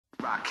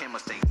Rock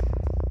chemistry.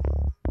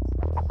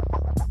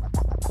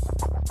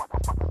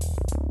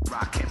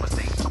 Rock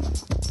chemistry.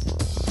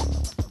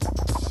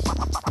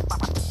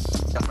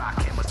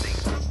 Rock chemistry.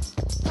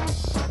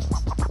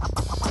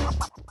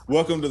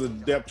 Welcome to the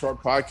Depth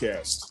Chart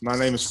Podcast. My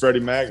name is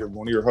Freddie Maggard,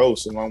 one of your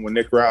hosts, along with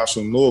Nick Roush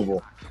from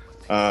Louisville.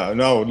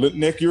 No,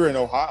 Nick, you're in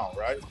Ohio,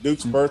 right?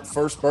 Duke's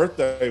first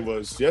birthday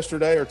was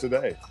yesterday or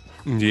today?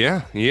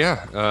 Yeah.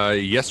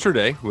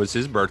 Yesterday was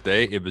his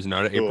birthday. It was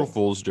not an Cool. April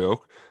Fool's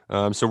joke.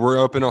 So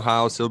we're up in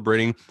Ohio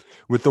celebrating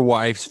with the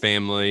wife's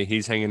family.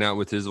 He's hanging out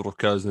with his little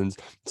cousins.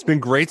 It's been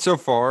great so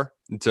far.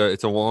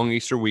 It's a long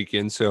Easter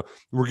weekend. So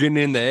we're getting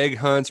in the egg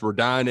hunts. We're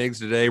dyeing eggs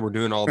today. We're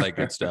doing all that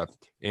good stuff.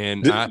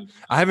 And I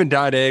haven't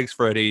dyed eggs,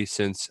 Freddie,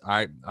 since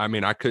I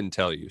couldn't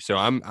tell you. So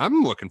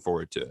I'm looking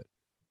forward to it.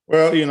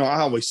 Well, I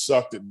always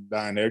sucked at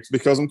dyeing eggs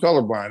because I'm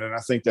colorblind, and I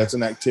think that's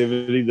an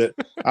activity that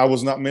I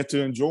was not meant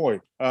to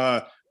enjoy.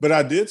 But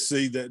I did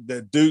see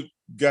that Duke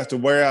got to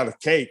wear out a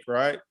cake,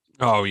 right?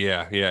 Oh,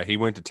 yeah. He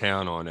went to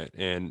town on it.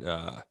 And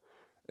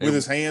with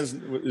his hands,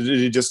 did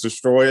he just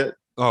destroy it?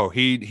 Oh,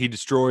 he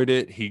destroyed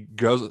it. He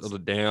guzzled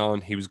it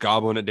down. He was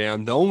gobbling it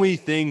down. The only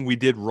thing we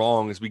did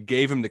wrong is we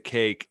gave him the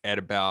cake at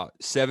about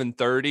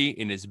 7:30,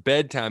 and his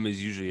bedtime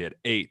is usually at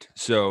 8.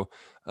 So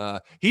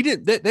he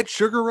did that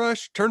sugar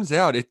rush. Turns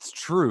out it's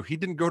true. He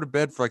didn't go to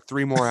bed for like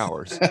 3 more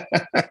hours.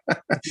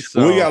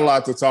 So, we got a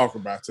lot to talk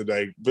about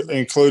today,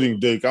 including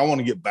Duke. I want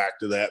to get back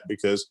to that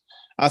because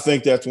I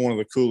think that's one of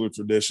the cooler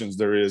traditions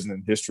there is in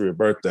the history of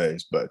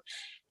birthdays. But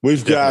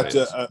we got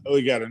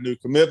a new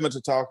commitment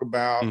to talk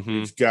about. Mm-hmm.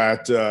 We've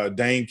got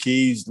Dane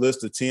Key's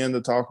list of 10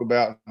 to talk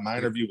about. My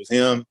interview with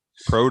him.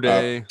 Pro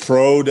day.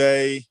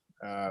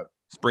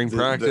 Spring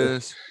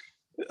practice.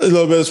 A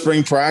little bit of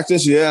spring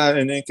practice, yeah,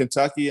 and then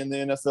Kentucky and the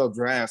NFL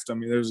draft. I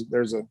mean,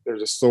 there's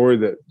a story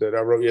that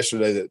I wrote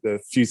yesterday that a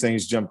few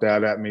things jumped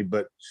out at me.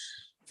 But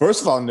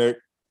first of all, Nick,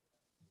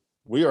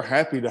 we are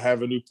happy to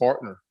have a new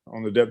partner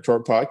on the Depth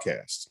Chart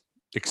Podcast.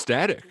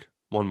 Ecstatic,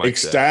 one might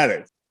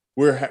say.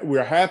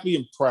 We're happy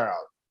and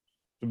proud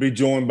to be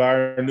joined by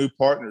our new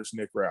partners,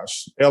 Nick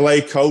Roush,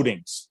 LA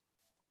Coatings.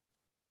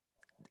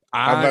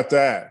 How about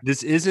that?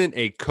 This isn't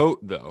a coat,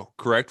 though,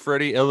 correct,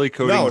 Freddie? LA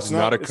Coatings is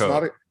not a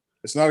coat.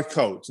 It's not a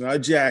coat. It's not a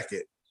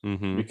jacket,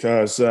 mm-hmm.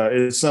 because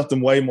it's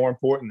something way more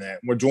important than that.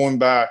 We're joined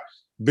by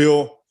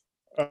Bill.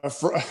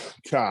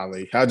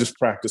 Golly, I just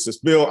practiced this.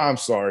 Bill, I'm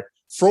sorry,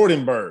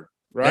 Freudenberg.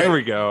 Right? There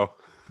we go.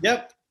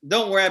 Yep.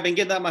 Don't worry, I've been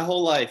getting that my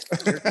whole life.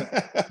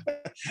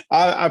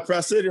 I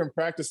sit here and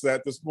practiced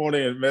that this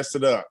morning and messed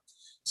it up.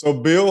 So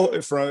Bill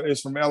is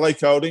from LA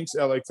Coatings.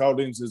 LA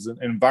Coatings is an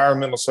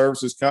environmental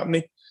services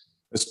company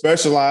that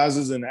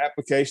specializes in the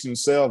application and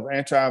sale of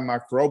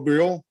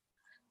antimicrobial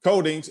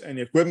coatings and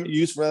the equipment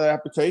used for that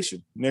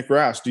application. Nick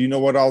Roush, do you know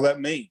what all that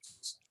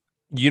means?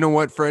 You know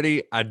what,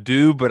 Freddie? I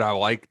do, but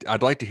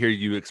I'd like to hear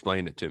you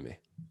explain it to me.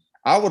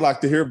 I would like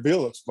to hear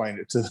Bill explain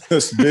it to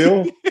us.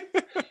 Bill,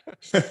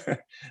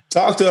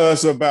 talk to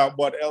us about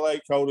what LA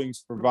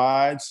Coatings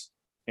provides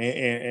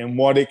and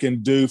what it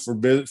can do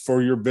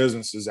for your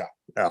businesses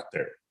out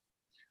there.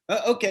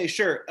 Okay,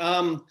 sure.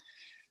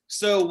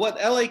 So what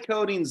LA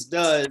Coatings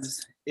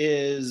does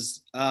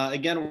is,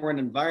 again, we're an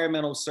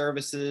environmental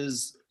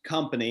services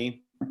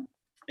company,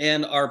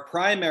 and our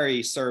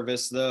primary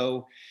service,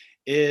 though,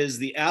 is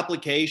the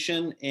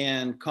application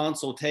and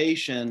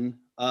consultation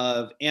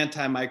of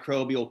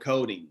antimicrobial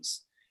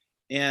coatings.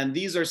 And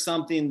these are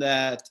something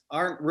that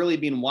aren't really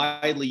being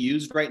widely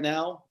used right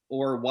now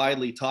or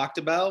widely talked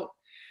about.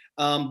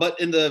 But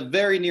in the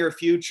very near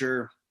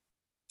future,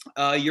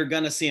 you're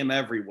going to see them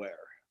everywhere.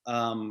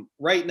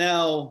 Right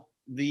now,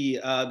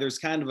 there's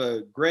kind of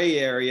a gray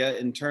area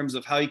in terms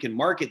of how you can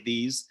market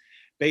these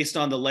based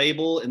on the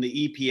label and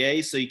the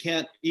EPA. So you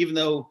can't, even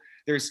though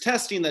there's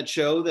testing that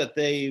show that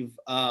they've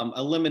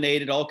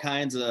eliminated all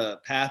kinds of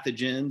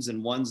pathogens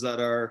and ones that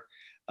are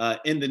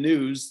in the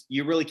news,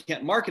 you really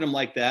can't market them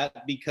like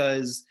that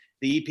because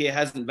the EPA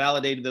hasn't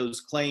validated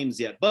those claims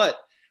yet. But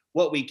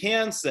what we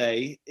can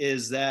say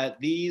is that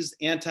these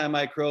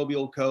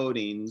antimicrobial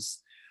coatings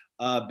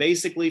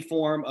basically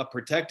form a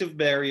protective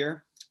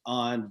barrier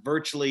on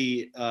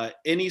virtually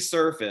any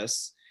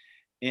surface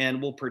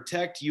and will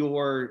protect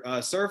your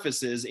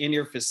surfaces in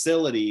your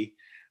facility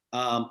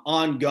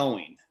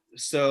ongoing.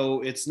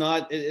 So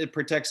it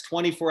protects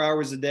 24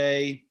 hours a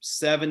day,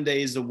 7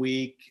 days a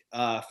week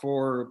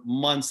for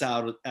months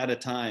out at a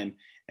time.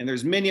 And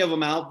there's many of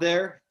them out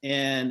there,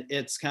 and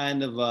it's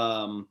kind of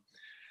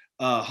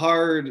a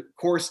hard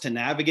course to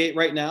navigate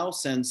right now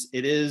since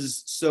it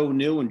is so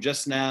new and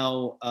just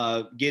now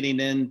getting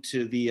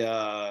into the,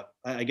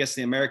 I guess,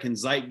 the American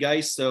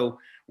zeitgeist. So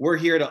we're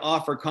here to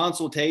offer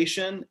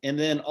consultation and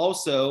then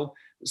also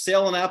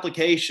sale and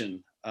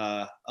application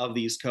of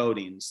these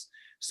coatings.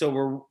 So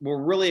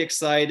we're really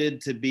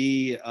excited to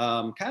be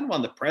kind of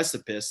on the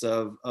precipice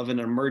of an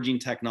emerging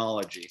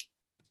technology.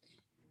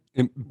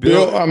 And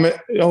Bill,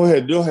 go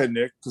ahead,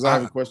 Nick, because I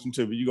have a question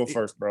too, but you go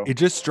first, bro. It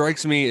just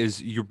strikes me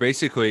as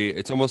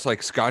it's almost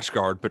like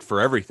Scotchgard, but for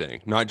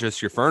everything, not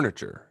just your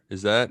furniture.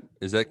 Is that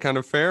kind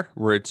of fair?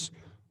 Where it's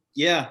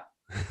Yeah.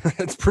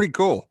 That's pretty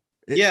cool.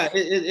 Yeah,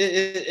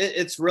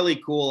 it's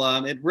really cool.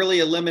 It really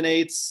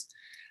eliminates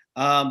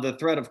the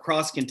threat of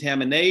cross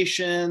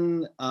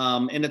contamination,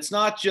 and it's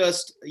not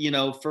just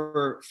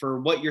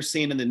for what you're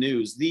seeing in the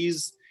news.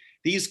 These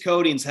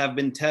coatings have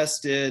been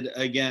tested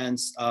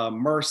against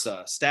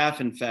MRSA,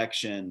 staph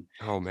infection.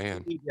 Oh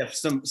man, Yeah,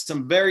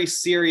 some very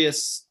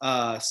serious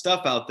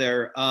stuff out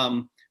there.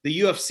 The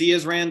UFC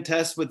has ran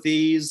tests with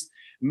these.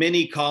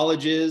 Many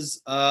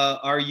colleges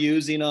are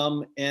using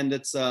them, and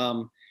it's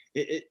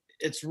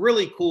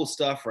really cool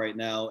stuff right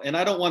now. And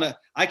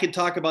I could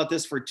talk about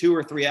this for 2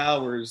 or 3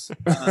 hours.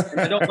 And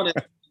I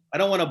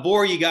don't want to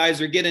bore you guys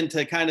or get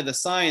into kind of the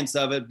science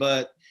of it,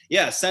 but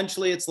yeah,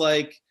 essentially it's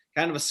like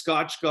kind of a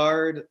Scotch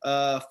guard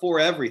for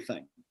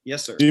everything.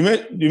 Yes, sir. You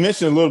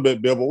mentioned a little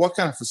bit, Bill, but what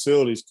kind of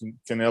facilities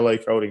can LA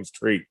Coatings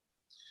treat?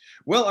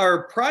 Well,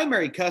 our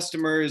primary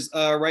customers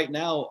right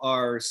now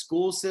are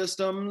school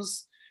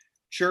systems,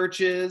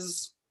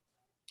 churches,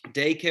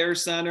 daycare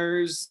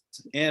centers,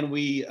 and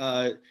we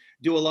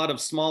do a lot of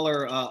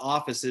smaller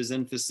offices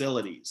and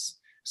facilities.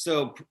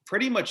 So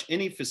pretty much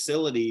any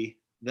facility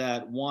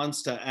that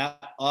wants to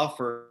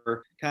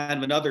offer kind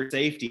of another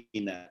safety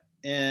net.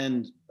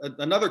 And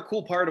another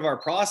cool part of our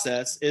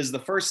process is the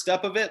first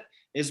step of it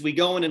is we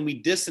go in and we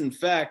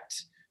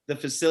disinfect the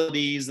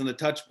facilities and the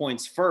touch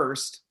points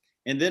first,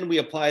 and then we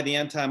apply the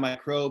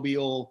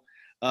antimicrobial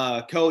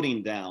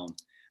coating down,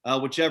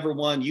 whichever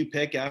one you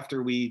pick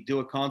after we do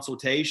a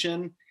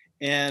consultation.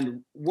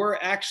 And we're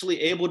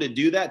actually able to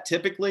do that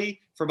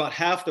typically for about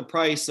half the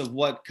price of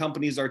what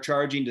companies are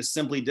charging to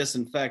simply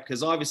disinfect,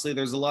 because obviously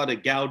there's a lot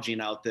of gouging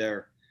out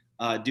there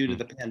due to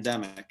the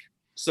pandemic.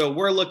 So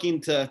we're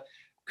looking to,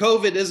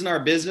 COVID isn't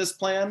our business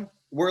plan.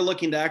 We're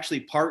looking to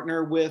actually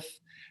partner with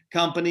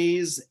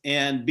companies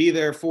and be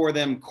there for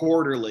them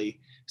quarterly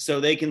so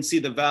they can see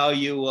the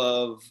value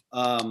of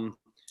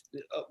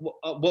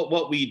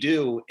what we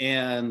do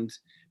and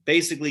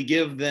basically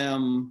give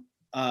them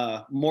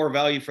more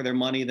value for their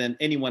money than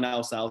anyone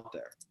else out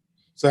there.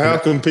 So how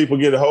can people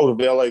get a hold of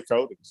LA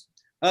Coatings?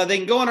 They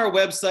can go on our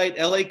website,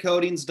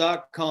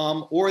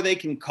 lacoatings.com, or they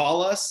can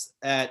call us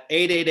at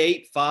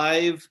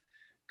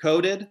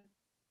 888-5-COATED,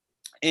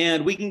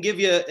 and we can give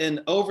you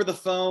an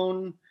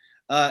over-the-phone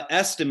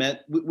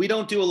estimate. We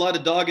don't do a lot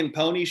of dog and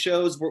pony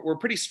shows. We're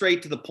pretty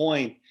straight to the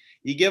point.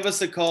 You give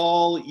us a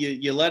call,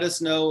 you let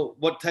us know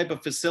what type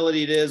of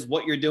facility it is,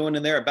 what you're doing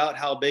in there, about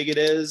how big it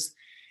is,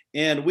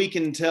 and we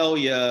can tell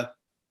you,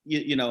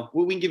 we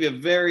can give you a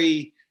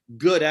very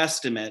good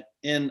estimate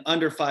in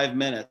under 5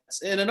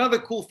 minutes. And another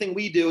cool thing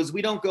we do is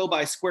we don't go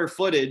by square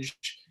footage,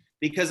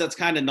 because that's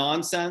kind of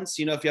nonsense.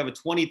 If you have a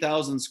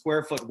 20,000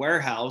 square foot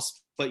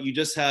warehouse, but you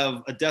just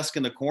have a desk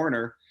in the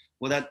corner,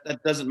 well,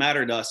 that doesn't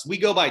matter to us. We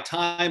go by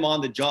time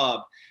on the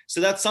job. So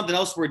that's something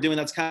else we're doing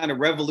that's kind of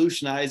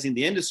revolutionizing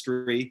the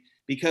industry,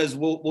 because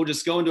we'll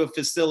just go into a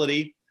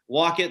facility,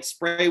 walk it,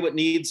 spray what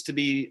needs to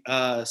be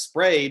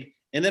sprayed,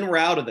 and then we're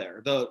out of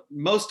there.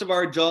 Most of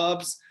our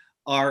jobs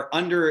are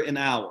under an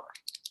hour.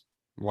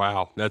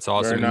 Wow, that's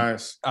awesome. Very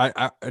nice.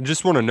 I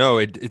just want to know,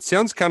 it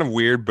sounds kind of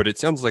weird, but it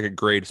sounds like a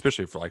great,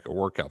 especially for like a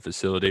workout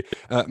facility.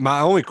 My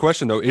only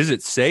question though, is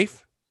it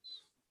safe?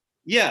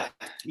 Yeah.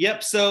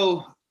 Yep.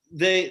 So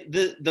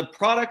the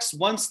products,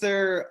 once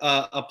they're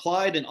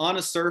applied and on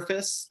a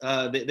surface,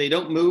 they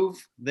don't move.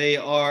 They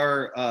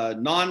are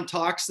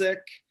non-toxic.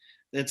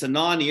 It's a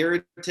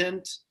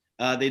non-irritant.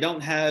 They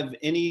don't have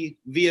any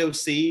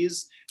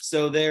VOCs,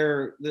 so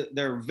they're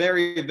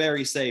very,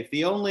 very safe.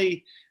 The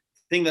only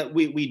thing that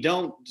we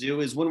don't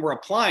do is when we're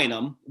applying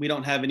them, we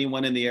don't have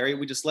anyone in the area.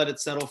 We just let it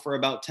settle for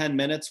about 10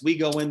 minutes. We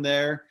go in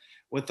there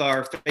with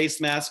our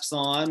face masks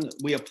on,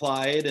 we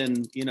apply it,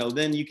 and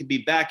then you could be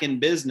back in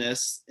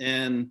business.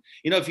 And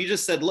if you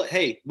just said,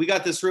 hey, we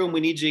got this room,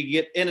 we need you to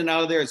get in and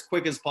out of there as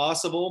quick as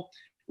possible,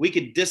 we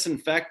could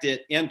disinfect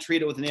it and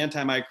treat it with an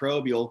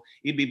antimicrobial.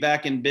 You'd be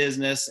back in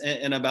business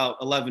in about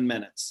 11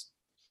 minutes.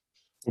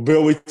 Well,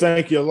 Bill, we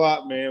thank you a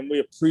lot, man. We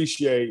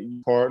appreciate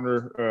you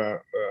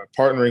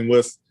partnering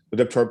with the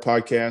Depth Chart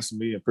Podcast,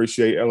 and we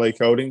appreciate LA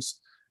Coatings,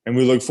 and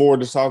we look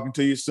forward to talking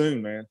to you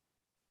soon, man.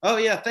 Oh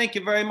yeah, thank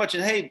you very much.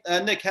 And hey,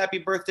 Nick, happy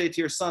birthday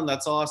to your son.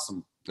 That's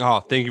awesome. Oh,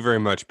 thank you very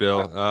much,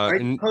 Bill. Are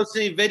you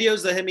posting any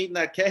videos of him eating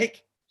that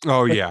cake?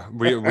 Oh yeah,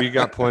 we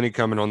got plenty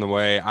coming on the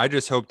way. I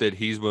just hope that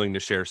he's willing to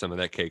share some of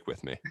that cake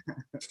with me.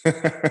 You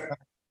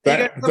guys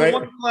have a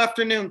wonderful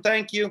afternoon.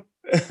 Thank you.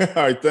 All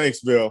right,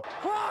 thanks, Bill.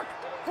 Clock,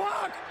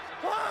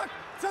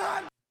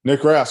 time.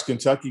 Nick Rouse,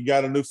 Kentucky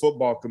got a new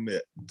football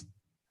commit.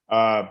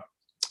 A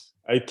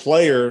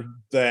player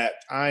that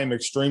I am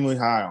extremely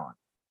high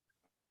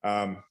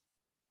on.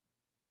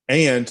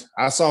 And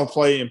I saw him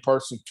play in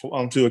person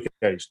on 2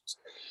 occasions.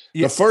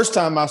 Yeah. The first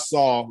time I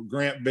saw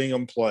Grant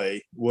Bingham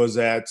play was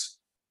at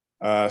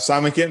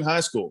Simon Kenton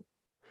High School.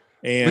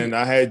 And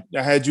I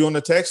had you on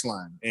the text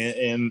line.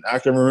 And I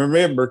can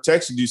remember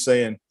texting you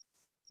saying,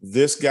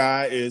 this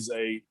guy is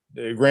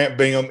Grant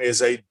Bingham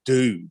is a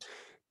dude.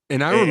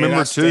 And I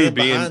remember too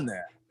being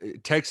that.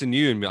 Texting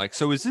you and be like,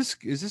 so is this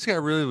guy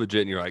really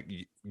legit? And you're like,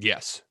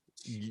 yes.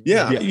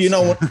 Yeah,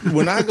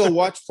 when I go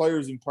watch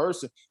players in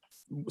person,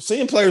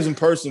 seeing players in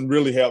person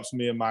really helps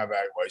me in my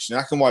evaluation.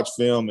 I can watch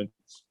film and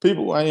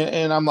people,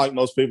 and I'm like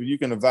most people, you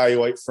can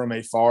evaluate from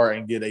afar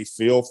and get a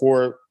feel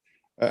for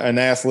an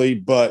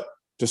athlete. But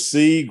to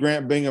see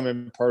Grant Bingham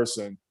in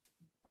person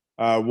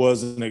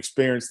was an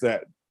experience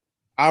that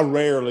I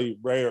rarely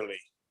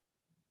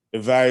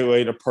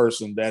evaluate a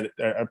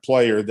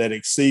player that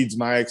exceeds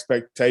my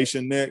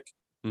expectation, Nick.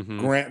 Mm-hmm.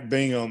 Grant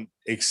Bingham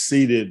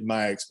exceeded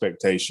my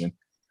expectation.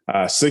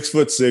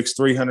 6'6",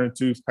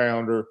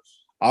 302-pounder,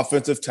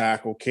 offensive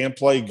tackle, can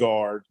play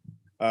guard.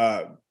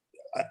 I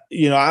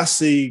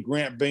see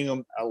Grant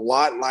Bingham a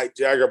lot like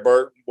Jagger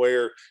Burton,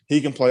 where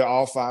he can play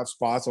all 5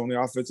 spots on the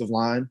offensive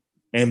line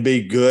and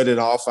be good at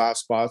all 5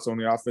 spots on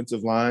the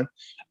offensive line.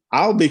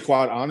 I'll be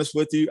quite honest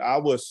with you.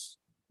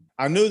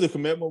 I knew the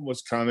commitment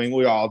was coming.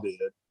 We all did.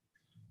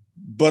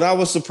 But I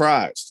was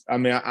surprised. I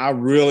mean, I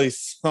really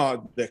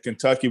thought that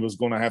Kentucky was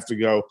going to have to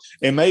go,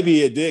 and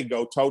maybe it did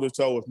go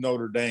toe-to-toe with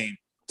Notre Dame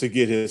to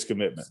get his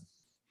commitment.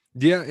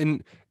 Yeah,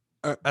 and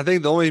I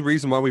think the only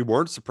reason why we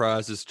weren't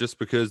surprised is just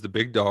because the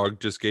big dog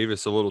just gave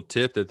us a little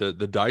tip that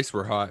the dice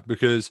were hot.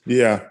 Because,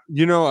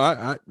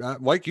 I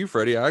like you,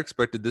 Freddie, I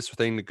expected this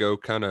thing to go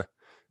kind of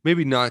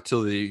maybe not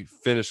till the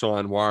finish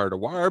line wire to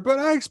wire, but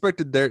I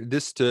expected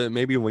this to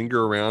maybe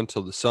linger around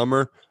till the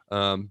summer.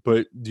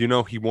 But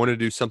he wanted to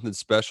do something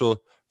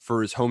special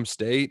for his home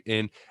state,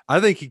 and I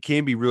think he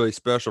can be really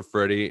special,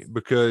 Freddie,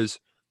 because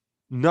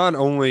not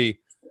only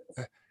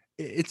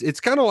it's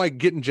kind of like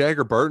getting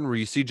Jagger Burton, where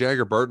you see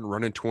Jagger Burton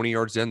running 20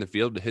 yards down the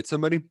field to hit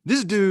somebody.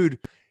 This dude,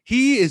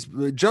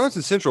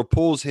 Johnson Central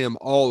pulls him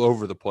all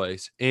over the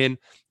place. And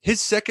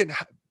his second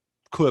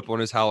clip on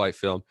his highlight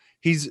film,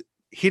 he's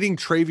hitting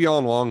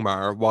Travion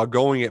Longmire while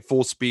going at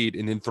full speed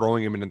and then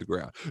throwing him into the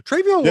ground.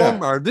 Travion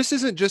Longmire, this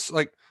isn't just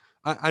like,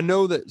 I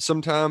know that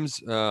sometimes,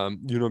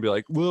 be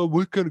like, well,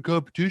 what kind of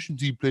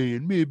competitions he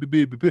playing?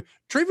 Travion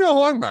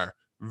Longmire,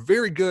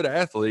 very good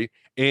athlete,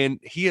 and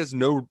he has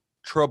no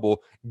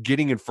trouble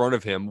getting in front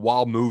of him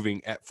while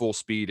moving at full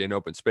speed in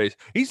open space.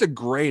 He's a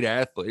great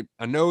athlete.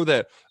 I know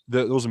that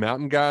those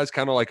mountain guys,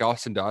 kind of like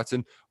Austin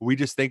Dotson, we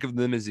just think of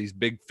them as these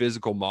big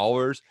physical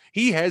maulers.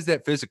 He has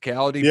that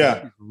physicality. Yeah,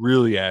 but he's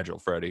really agile,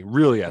 Freddie.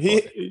 Really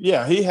athletic.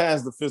 He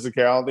has the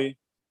physicality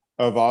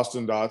of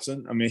Austin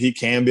Dotson. I mean, he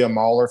can be a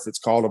mauler if it's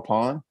called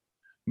upon,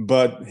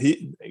 but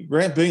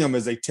Grant Bingham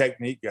is a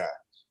technique guy.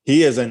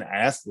 He is an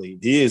athlete.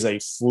 He is a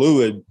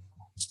fluid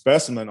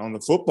specimen on the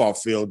football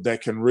field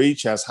that can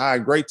reach, has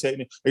great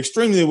technique,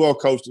 extremely well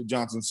coached at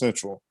Johnson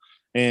Central,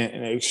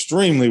 and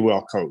extremely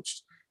well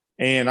coached.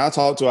 And I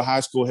talked to a high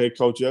school head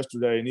coach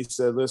yesterday, and he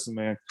said, listen,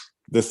 man,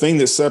 the thing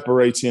that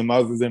separates him,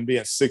 other than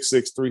being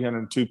 6'6",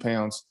 302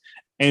 pounds,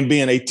 and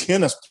being a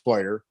tennis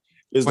player,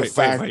 is the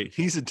fact. Wait,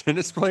 he's a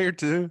tennis player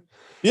too?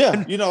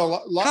 Yeah,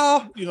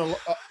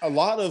 a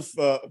lot of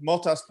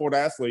multi-sport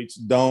athletes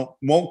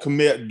won't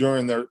commit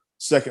during their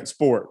second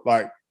sport.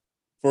 Like,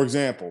 for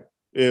example,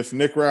 if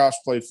Nick Roush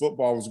played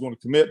football, was going to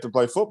commit to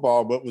play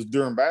football, but was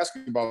during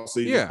basketball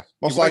season,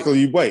 most likely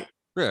you wait.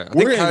 Yeah, I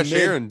think Kai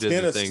Sharon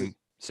did the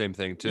same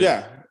thing too.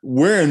 Yeah,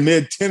 we're in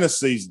mid-tennis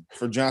season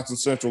for Johnson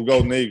Central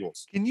Golden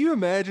Eagles. Can you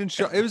imagine?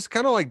 It was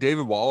kind of like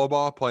David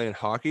Wallabaugh playing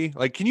hockey.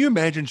 Like, can you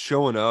imagine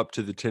showing up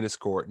to the tennis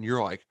court and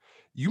you're like,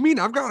 you mean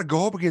I've got to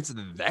go up against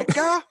that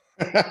guy?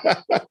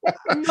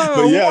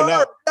 No,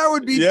 that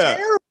would be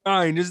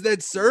terrifying. Is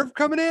that serve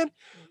coming in?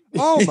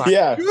 Oh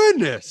my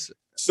goodness.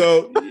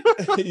 So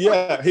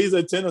he's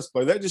a tennis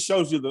player. That just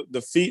shows you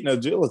the feet and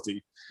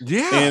agility.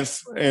 Yeah.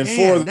 And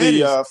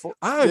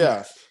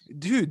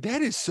dude,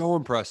 that is so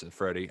impressive,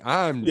 Freddie.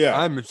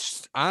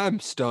 I'm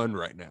stunned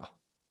right now.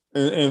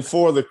 And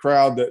for the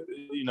crowd that,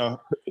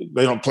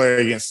 they don't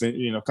play against,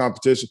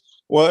 competition.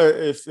 Well,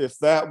 if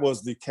that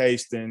was the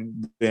case,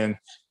 then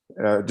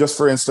just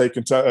for in-state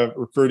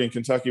recruiting,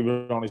 Kentucky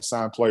would only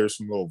sign players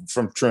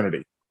from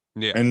Trinity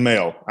and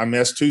Male. I mean,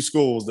 that's 2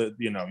 schools that,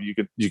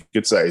 you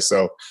could say.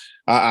 So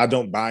I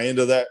don't buy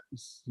into that.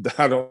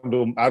 I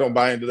don't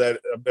buy into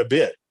that a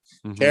bit.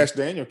 Mm-hmm. Cash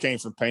Daniel came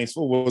from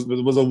Paintsville,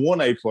 was a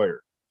 1A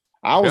player.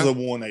 I was a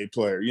 1A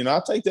player.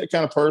 I take that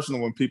kind of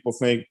personal when people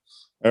think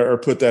or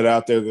put that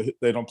out there that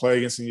they don't play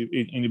against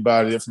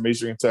anybody from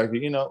Eastern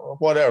Kentucky.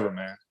 Whatever,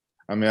 man.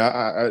 I mean,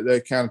 I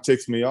that kind of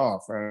ticks me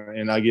off,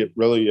 and I get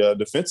really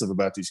defensive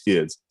about these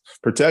kids,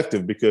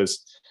 protective,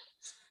 because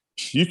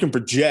you can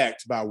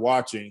project by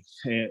watching.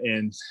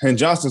 And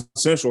Johnson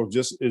Central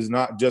is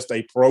not just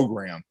a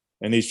program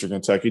in Eastern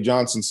Kentucky.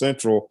 Johnson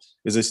Central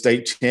is a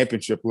state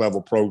championship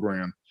level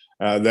program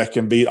that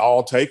can beat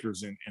all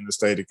takers in the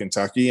state of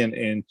Kentucky.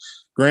 And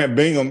Grant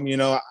Bingham,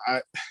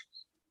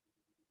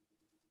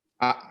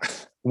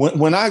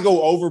 when I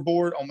go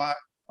overboard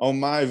on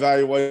my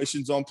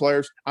evaluations on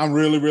players, I'm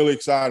really, really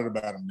excited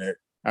about them, Nick.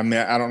 I mean,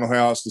 I don't know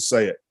how else to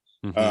say it.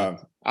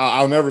 Mm-hmm.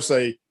 I'll never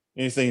say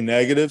anything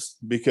negative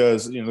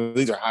because,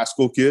 these are high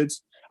school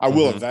kids. I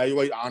will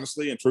evaluate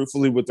honestly and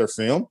truthfully with their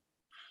film.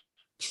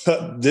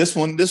 But this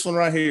one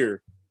right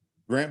here,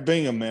 Grant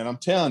Bingham, man, I'm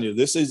telling you,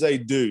 this is a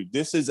dude.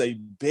 This is a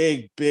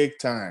big, big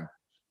time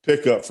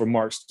pickup for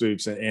Mark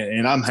Stoops,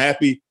 and I'm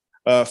happy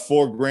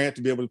for Grant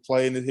to be able to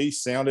play, and that he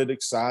sounded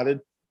excited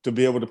to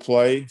be able to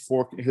play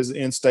for his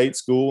in-state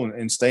school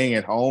and staying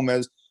at home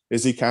as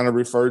he kind of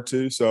referred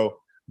to. So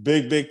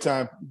big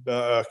time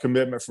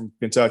commitment from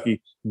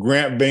Kentucky.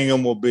 Grant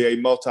Bingham will be a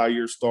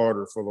multi-year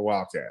starter for the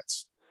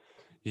Wildcats.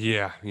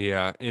 Yeah,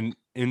 and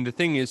the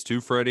thing is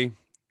too, Freddie,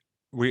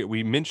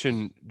 we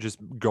mentioned just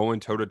going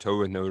toe to toe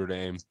with Notre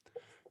Dame.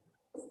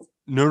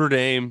 Notre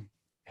Dame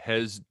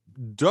has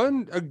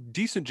done a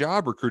decent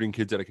job recruiting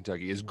kids out of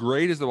Kentucky. As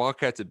great as the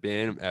Wildcats have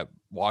been at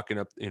walking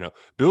up,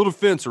 build a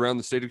fence around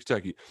the state of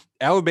Kentucky,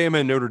 Alabama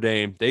and Notre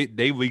Dame, they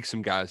leak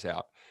some guys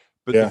out.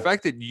 But the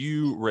fact that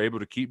you were able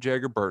to keep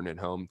Jagger Burton at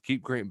home,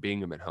 keep Grant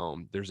Bingham at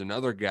home, there's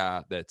another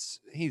guy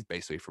he's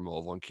basically from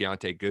Louisville, and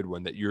Keontae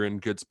Goodwin, that you're in a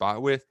good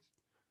spot with.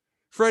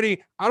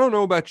 Freddie, I don't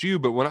know about you,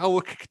 but when I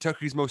look at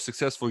Kentucky's most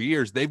successful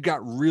years, they've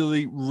got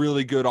really,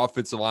 really good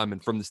offensive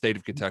linemen from the state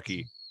of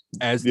Kentucky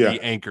as the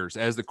anchors,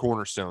 as the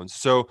cornerstones.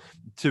 So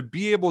to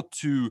be able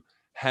to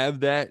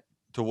have that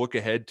to look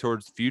ahead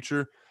towards the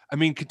future, I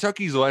mean,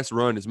 Kentucky's last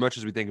run, as much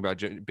as we think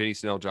about Benny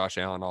Snell, Josh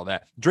Allen, all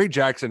that, Drake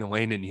Jackson and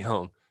Landon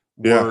Young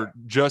were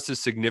just as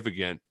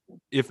significant,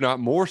 if not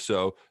more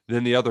so,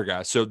 than the other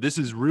guys. So this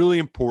is really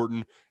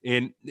important.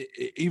 And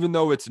even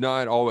though it's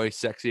not always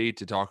sexy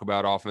to talk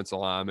about offensive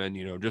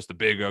linemen, just the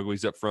big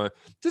uglies up front,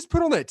 just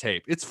put on that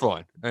tape. It's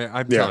fun.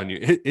 I'm telling you,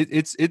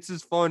 it's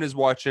as fun as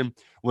watching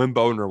Lynn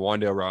Bowden or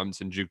Wandale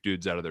Robinson juke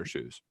dudes out of their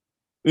shoes.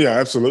 Yeah,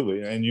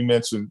 absolutely. And you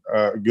mentioned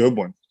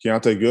Goodwin,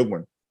 Keontae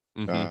Goodwin.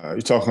 Mm-hmm.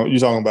 You're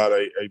talking about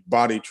a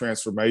body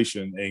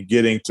transformation and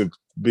getting to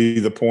be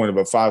the point of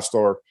a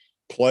 5-star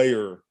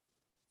player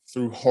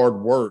through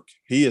hard work.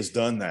 He has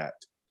done that.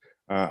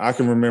 I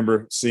can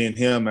remember seeing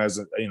him as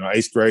a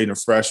 8th grade and a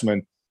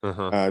freshman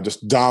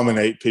just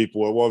dominate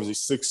people. What was he,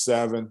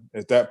 6'7"?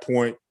 At that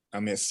point, I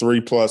mean,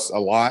 3+ a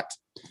lot,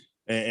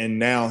 and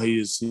now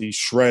he's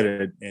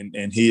shredded,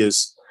 and he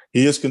is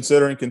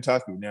considering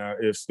Kentucky now.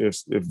 If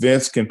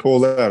Vince can pull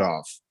that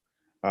off,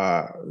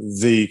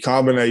 the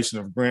combination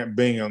of Grant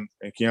Bingham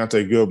and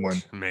Keontae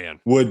Goodwin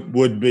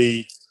would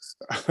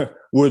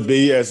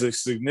be as a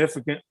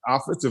significant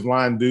offensive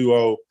line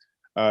duo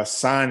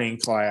signing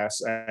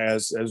class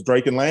as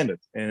Drake and Landon.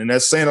 And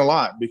that's saying a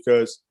lot,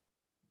 because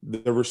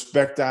the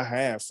respect I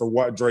have for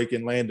what Drake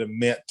and Landon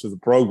meant to the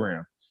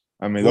program.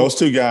 I mean, those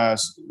two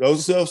guys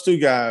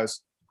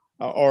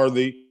are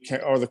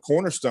the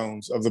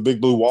cornerstones of the Big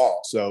Blue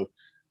Wall. So,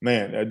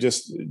 man,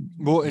 just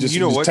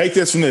take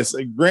this from this.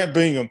 Grant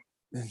Bingham,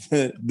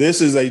 this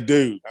is a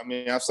dude. I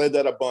mean, I've said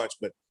that a bunch,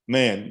 but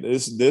man,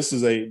 this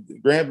is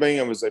Grant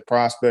Bingham is a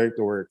prospect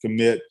or a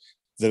commit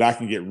that I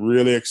can get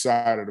really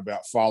excited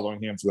about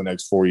following him for the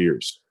next 4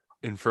 years.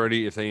 And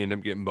Freddie, if they end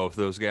up getting both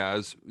those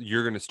guys,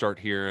 you're going to start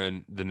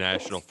hearing the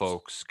national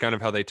folks, kind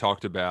of how they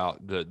talked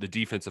about the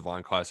defensive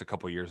line class a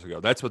couple of years ago.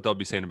 That's what they'll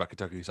be saying about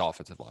Kentucky's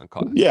offensive line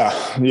class.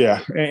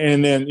 Yeah.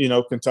 And then,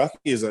 Kentucky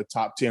is a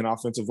top 10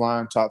 offensive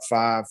line, top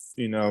 5,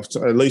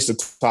 at least a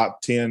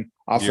top 10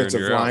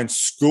 offensive line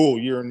school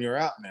year in, year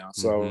out now.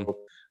 So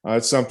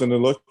it's something to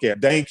look at.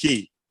 Dane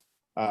Key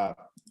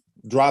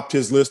dropped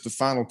his list of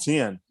final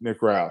 10,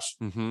 Nick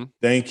Roush.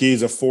 Dane Key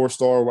is a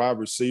 4-star wide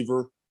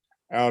receiver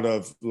out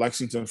of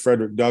Lexington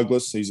Frederick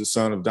Douglass. He's the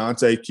son of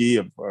Dante Key,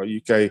 a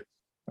UK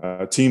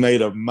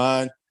teammate of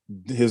mine.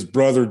 His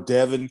brother,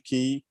 Devin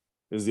Key,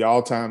 is the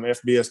all-time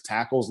FBS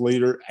tackles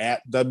leader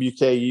at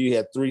WKU. He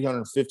had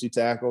 350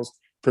 tackles,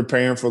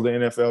 preparing for the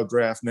NFL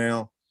draft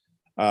now.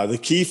 The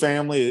Key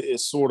family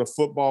is sort of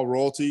football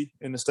royalty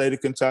in the state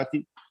of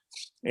Kentucky.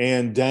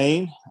 And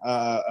Dane,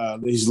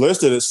 he's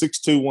listed at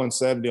 6'2",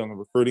 170 on the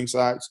recruiting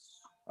sites.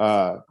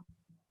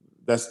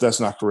 That's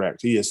not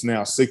correct. He is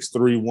now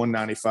 6'3",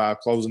 195,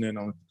 closing in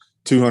on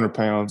 200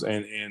 pounds,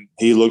 and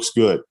he looks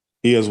good.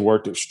 He has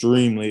worked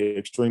extremely,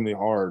 extremely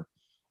hard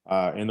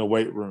in the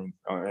weight room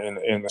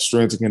and the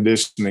strength and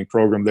conditioning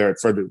program there at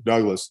Frederick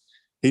Douglass.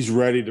 He's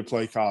ready to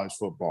play college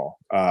football.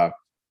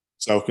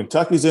 So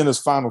Kentucky's in his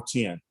final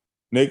 10.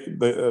 Nick,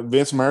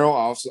 Vince Merrill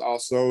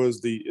also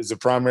is the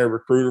primary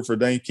recruiter for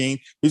Dane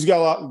Key. He's got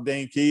a lot of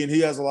Dane Key, and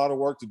he has a lot of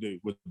work to do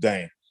with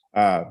Dane.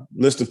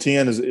 List of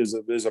 10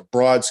 is a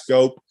broad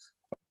scope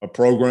of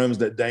programs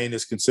that Dane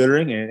is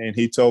considering, and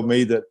he told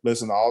me that,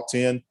 listen, all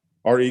 10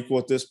 are equal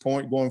at this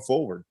point going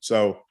forward.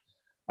 So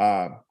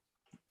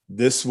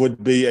this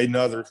would be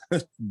another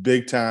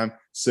big-time,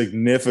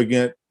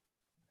 significant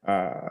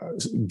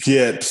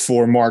get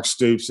for Mark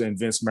Stoops and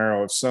Vince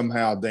Merrill if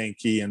somehow Dane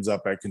Key ends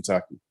up at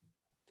Kentucky.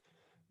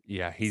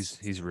 Yeah,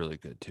 he's really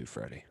good too,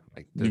 Freddie.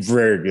 Like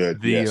very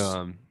good. Yes.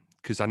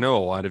 Because I know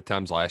a lot of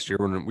times last year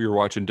when we were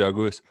watching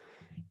Douglas,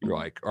 you're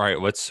like, all right,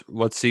 let's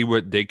see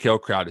what Daykel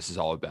Crowdis is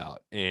all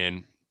about.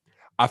 And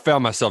I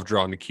found myself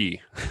drawing the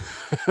Key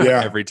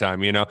every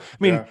time, I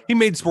mean, he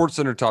made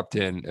SportsCenter top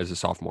 10 as a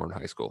sophomore in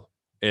high school.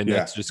 And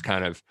that's just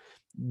kind of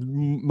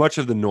much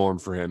of the norm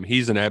for him.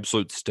 He's an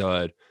absolute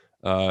stud.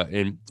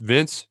 And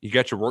Vince, you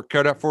got your work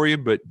cut out for you,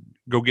 but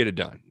go get it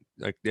done.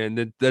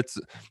 And that's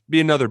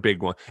be another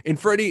big one. And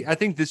Freddie, I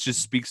think this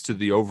just speaks to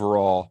the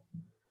overall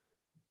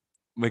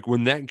like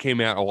when that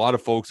came out, a lot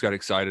of folks got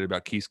excited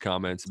about Keith's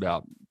comments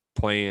about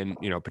playing,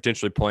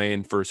 potentially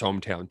playing for his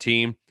hometown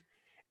team.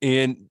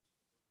 And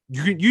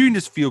you can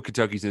just feel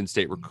Kentucky's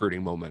in-state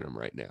recruiting momentum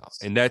right now.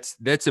 And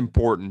that's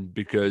important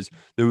because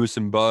there was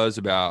some buzz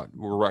about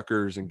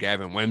Rutgers and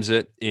Gavin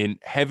Wimsatt, and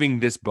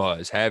having this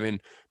buzz, having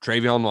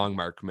Travion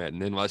Longmire commit,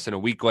 and then less than a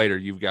week later,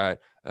 you've got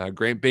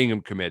Grant Bingham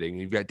committing,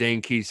 and you've got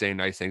Dane Key saying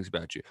nice things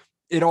about you.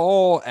 It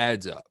all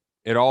adds up.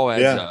 It all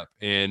adds up.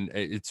 And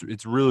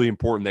it's really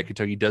important that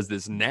Kentucky does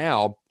this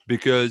now,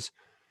 because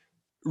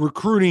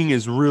recruiting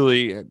is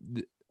really,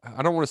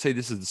 I don't want to say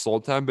this is the slow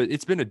time, but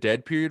it's been a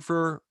dead period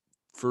for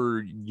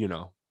 2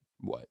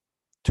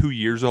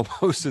 years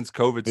almost since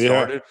COVID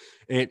started.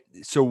 And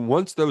so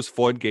once those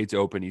floodgates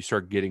open, you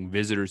start getting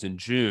visitors in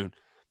June.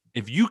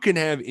 If you can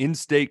have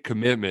in-state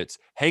commitments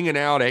hanging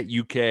out at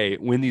UK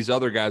when these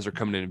other guys are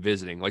coming in and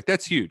visiting, like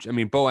that's huge. I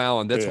mean, Bo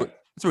Allen, that's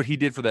what he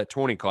did for that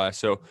 20 class.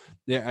 So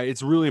yeah,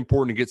 it's really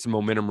important to get some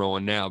momentum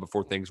rolling now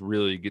before things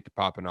really get to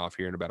popping off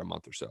here in about a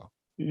month or so.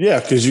 Yeah,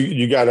 because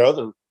you got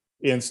other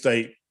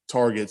in-state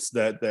targets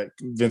that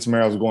Vince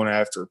Marrow's going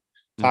after.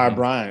 Ty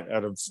Bryant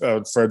out of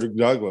Frederick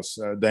Douglass,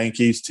 Dane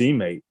Key's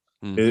teammate,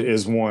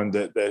 is one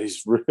that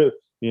he's really,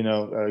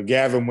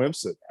 Gavin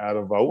Wimsatt out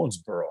of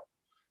Owensboro,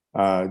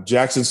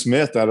 Jackson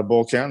Smith out of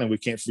Bull County. We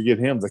can't forget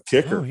him, the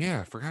kicker. Oh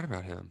yeah, I forgot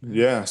about him.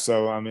 Yeah,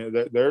 so I mean,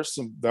 there's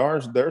some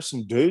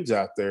dudes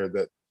out there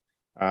that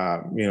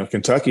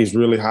Kentucky's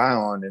really high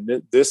on,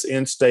 and this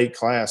in-state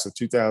class of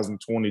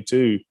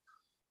 2022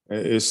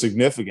 is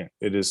significant.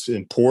 It is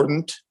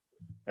important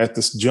at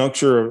this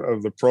juncture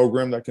of the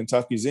program that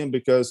Kentucky's in,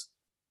 because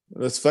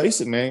let's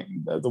face it, man,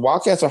 the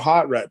Wildcats are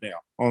hot right now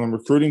on the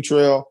recruiting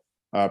trail.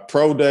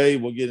 Pro Day,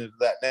 we'll get into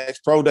that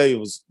next. Pro Day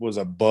was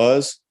a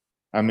buzz.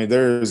 I mean,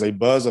 there is a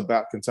buzz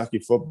about Kentucky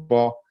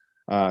football,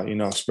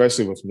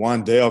 especially with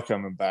Wandale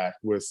coming back,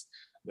 with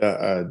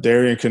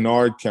Darian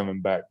Kennard coming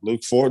back,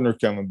 Luke Fortner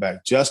coming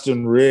back,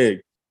 Justin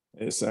Rigg,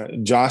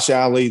 Josh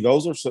Ali.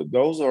 Those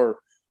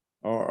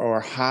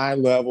are high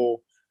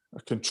level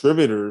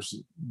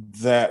contributors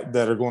that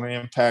are going to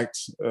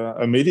impact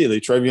immediately.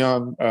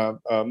 Travion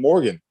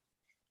Morgan,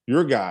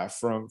 your guy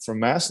from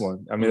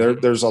Massillon. I mean,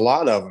 there's a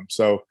lot of them.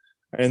 So,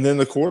 and then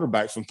the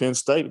quarterback from Penn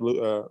State,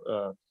 Will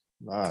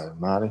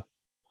Levis.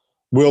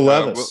 Will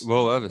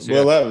Levis. Yeah.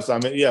 Will Levis. I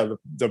mean, yeah,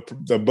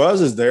 the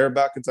buzz is there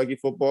about Kentucky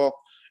football,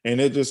 and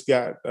it just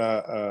got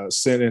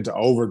sent into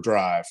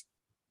overdrive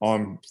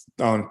on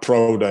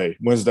Pro Day,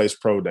 Wednesday's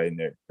Pro Day,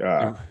 Nick.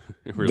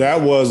 Really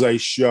that was a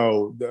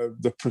show.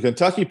 The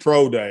Kentucky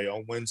Pro Day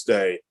on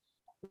Wednesday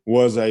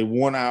was a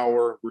 1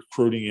 hour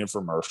recruiting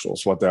infomercial,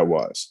 is what that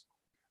was,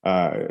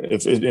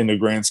 if in the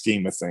grand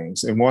scheme of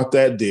things. And what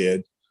that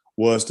did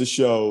was to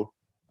show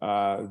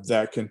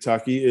that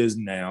Kentucky is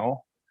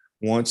now,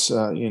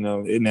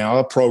 now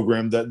a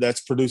program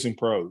that's producing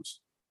pros.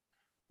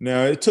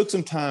 Now, it took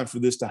some time for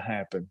this to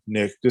happen,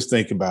 Nick. Just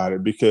think about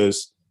it,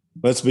 because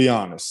let's be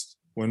honest.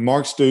 When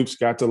Mark Stoops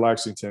got to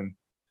Lexington,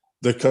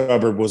 the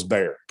cupboard was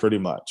bare, pretty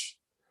much.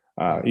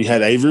 You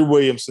had Avery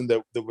Williamson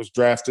that was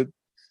drafted.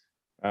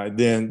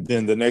 Then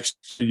the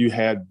next year you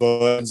had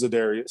Bud and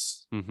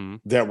Za'Darius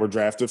that were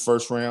drafted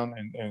first round,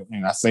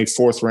 and I think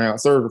third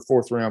or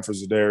fourth round for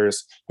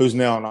Za'Darius, who's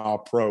now an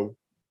All-Pro.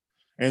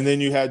 And then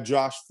you had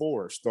Josh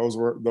Forrest. Those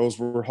were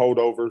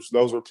holdovers.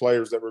 Those were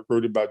players that were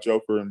recruited by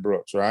Joker and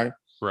Brooks, right?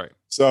 Right.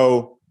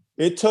 So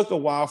it took a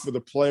while for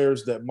the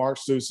players that Mark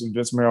Stoops and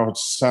Vince Marrow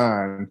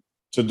signed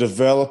to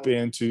develop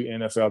into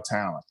NFL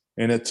talent.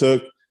 And it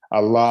took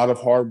a lot of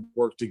hard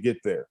work to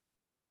get there.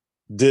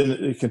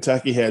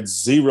 Kentucky had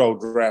 0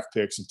 draft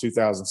picks in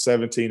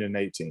 2017 and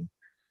 18.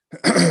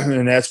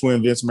 And that's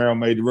when Vince Marrow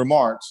made the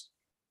remarks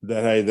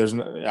that,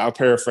 hey, I'll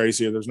paraphrase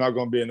here, there's not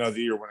going to be another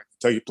year when a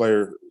Kentucky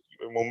player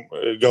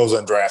goes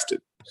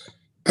undrafted.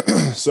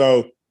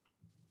 So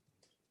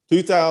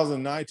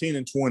 2019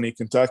 and 20,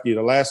 Kentucky,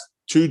 the last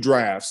 2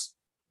 drafts,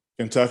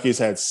 Kentucky's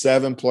had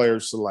 7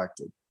 players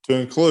selected, to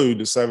include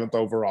the 7th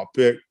overall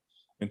pick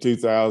in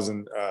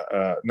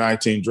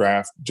 2019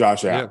 draft,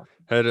 Josh Allen.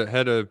 Yeah,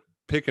 had a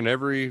pick in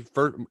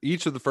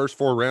each of the first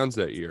 4 rounds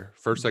that year,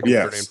 first, second,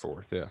 third, and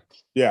fourth.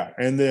 Yeah.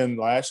 And then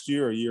last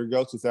year, a year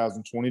ago,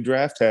 2020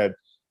 draft had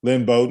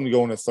Lynn Bowden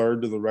going to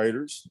 3rd to the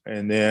Raiders,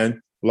 and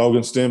then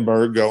Logan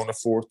Stenberg going to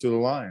 4th to the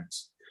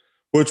Lions,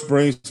 which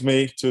brings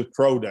me to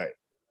Pro Day.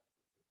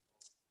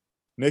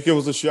 Nick, it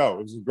was a show.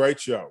 It was a great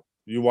show.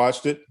 You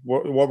watched it.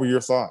 What were your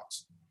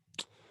thoughts?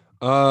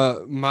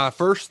 My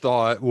first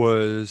thought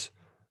was,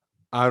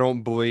 I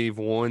don't believe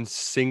one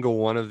single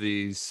one of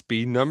these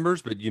speed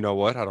numbers, but you know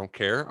what? I don't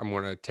care. I'm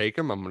going to take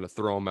them. I'm going to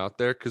throw them out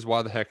there, because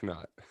why the heck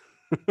not?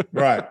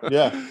 Right.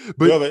 Yeah.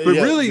 but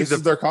really, this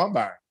is their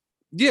combine.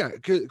 Yeah.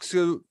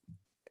 So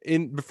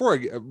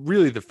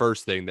really the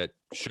first thing that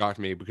shocked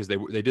me, because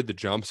they did the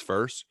jumps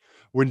first,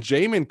 when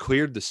Jamin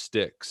cleared the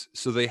sticks.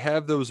 So they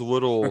have those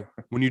little,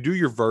 when you do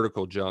your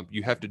vertical jump,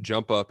 you have to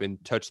jump up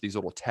and touch these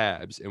little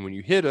tabs. And when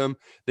you hit them,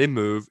 they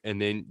move,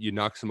 and then you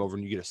knock them over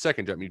and you get a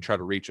second jump and you try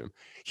to reach them.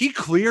 He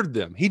cleared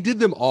them. He did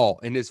them all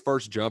in his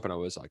first jump. And I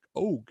was like,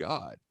 oh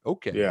God.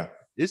 Okay. Yeah.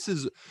 This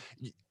is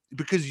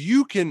because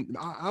you can.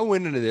 I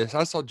went into this.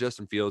 I saw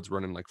Justin Fields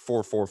running like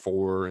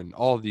 4.44 and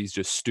all of these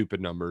just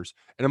stupid numbers,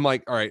 and I'm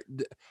like, all right,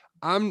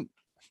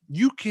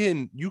 you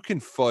can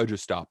fudge a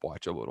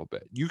stopwatch a little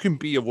bit. You can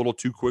be a little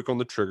too quick on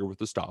the trigger with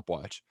the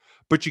stopwatch,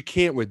 but you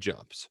can't with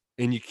jumps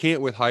and you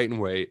can't with height and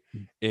weight.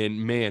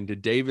 And man,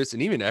 did Davis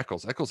and even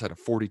Eccles had a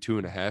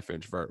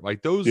 42.5-inch vert.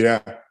 Like those,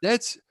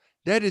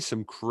 that is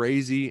some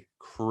crazy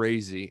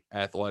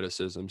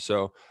athleticism.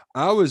 So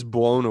I was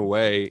blown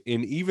away.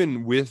 And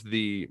even with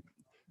the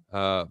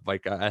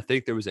like I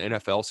think there was an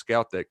NFL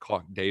scout that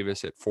clocked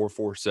Davis at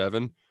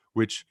 4.47,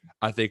 which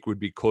I think would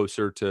be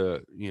closer to,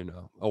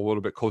 a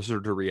little bit closer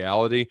to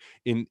reality.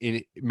 In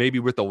maybe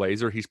with the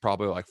laser, he's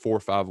probably like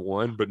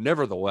 4.51, but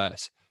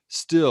nevertheless,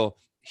 still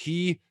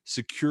he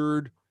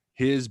secured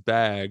his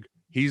bag.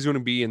 He's going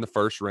to be in the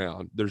first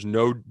round. There's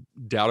no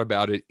doubt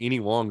about it any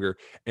longer.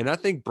 And I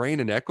think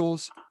Brandon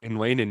Eccles and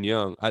Landon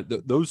Young,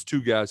 those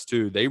two guys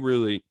too, they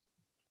really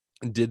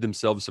did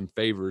themselves some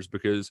favors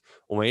because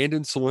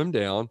Landon slimmed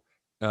down.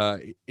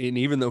 And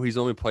even though he's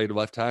only played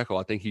left tackle,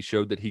 I think he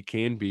showed that he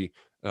can be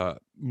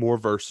more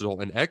versatile.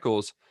 And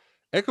Eccles'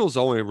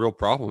 only real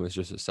problem is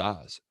just his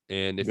size.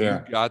 And if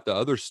you got the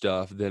other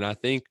stuff, then I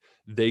think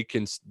they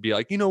can be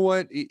like, you know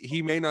what,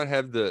 he may not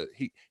have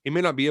he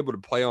may not be able to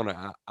play on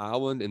an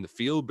island in the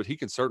field, but he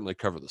can certainly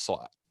cover the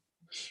slot.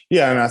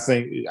 Yeah, and I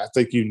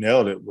think you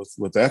nailed it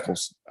with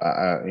Eccles.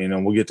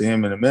 We'll get to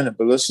him in a minute,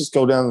 but let's just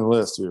go down the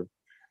list here.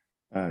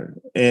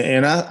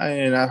 And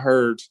I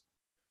heard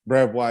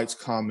Brad White's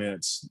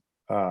comments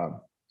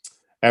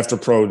after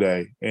Pro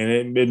Day,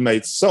 and it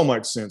made so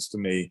much sense to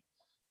me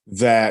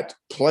that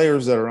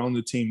players that are on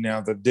the team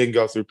now that didn't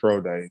go through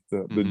Pro Day,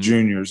 the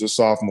juniors, the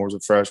sophomores, the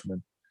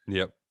freshmen,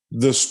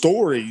 the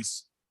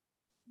stories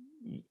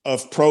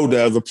of Pro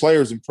Day, the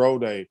players in Pro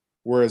Day,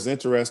 were as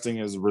interesting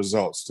as the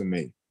results to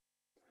me.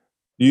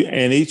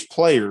 And each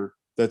player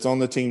that's on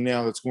the team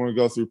now that's going to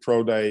go through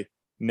Pro Day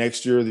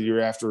next year, the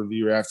year after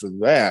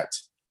that,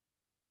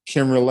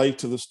 can relate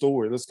to the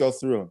story. Let's go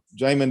through them.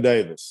 Jamin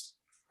Davis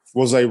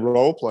was a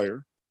role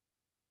player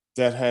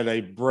that had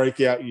a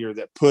breakout year,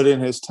 that put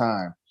in his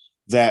time,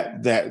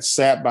 that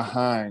sat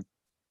behind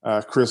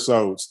Chris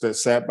Oates, that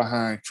sat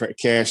behind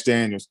Cash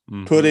Daniels,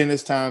 put in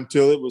his time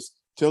till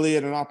he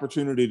had an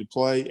opportunity to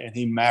play, and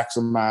he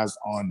maximized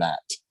on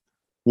that.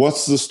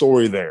 What's the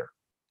story there?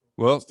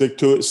 Well, stick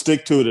to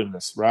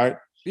it, right?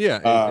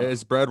 Yeah,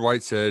 as Brad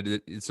White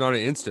said, it's not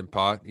an instant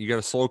pot. You got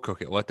to slow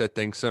cook it. Let that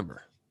thing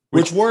simmer.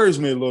 Which worries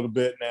me a little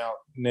bit now,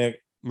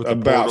 Nick,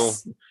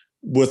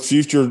 with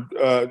future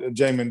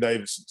Jamin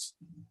Davis's.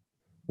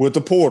 With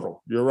the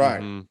portal, you're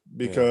right.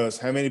 Because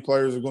how many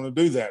players are going to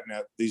do that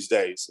now these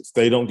days? If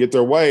they don't get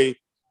their way,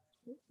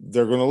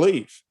 they're going to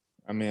leave.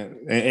 I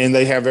mean, and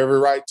they have every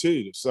right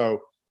to.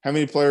 So how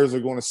many players are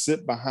going to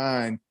sit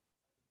behind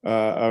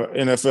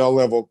NFL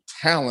level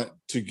talent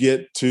to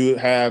get to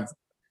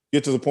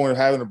the point of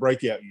having a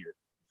breakout year?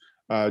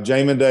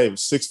 Jamin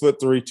Davis, 6'3",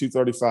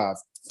 235,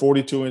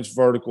 42-inch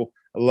vertical,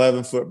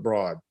 11-foot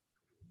broad,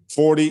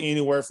 40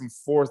 anywhere from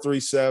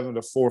 4.37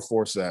 to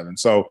 4.47.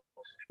 So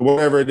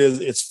whatever it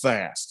is, it's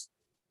fast.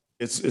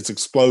 It's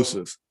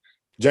explosive.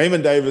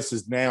 Jamin Davis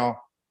is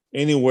now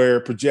anywhere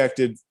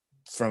projected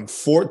from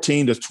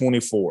 14 to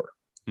 24.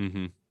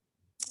 For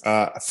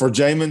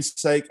Jamin's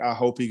sake, I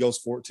hope he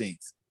goes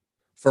 14th.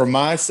 For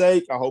my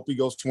sake, I hope he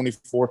goes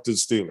 24th to the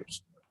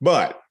Steelers.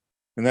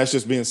 And that's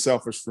just being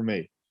selfish for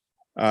me.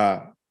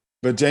 But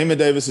Jamin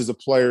Davis is a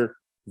player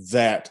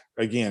that,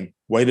 again,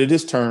 waited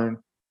his turn,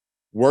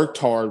 worked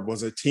hard,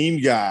 was a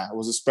team guy,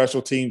 was a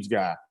special teams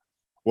guy,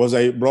 was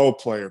a role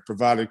player,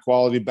 provided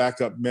quality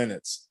backup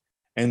minutes,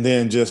 and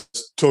then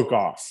just took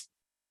off.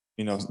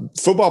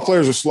 Football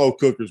players are slow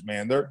cookers,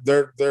 man.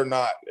 They're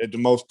not, at the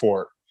most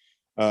part,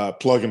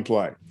 plug and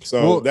play.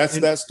 So that's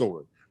that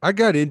story. I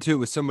got into it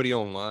with somebody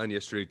online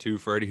yesterday too,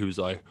 Freddie, who was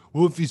like,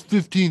 well, if he's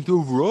 15th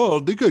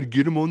overall, they got to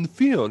get him on the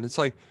field. And it's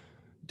like,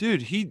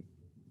 dude, he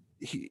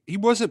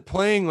wasn't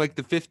playing like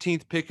the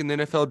 15th pick in the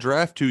NFL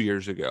draft 2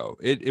 years ago.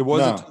 It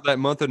wasn't until that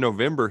month of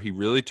November he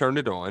really turned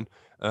it on.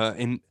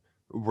 And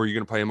were you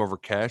going to play him over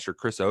Cash or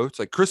Chris Oates?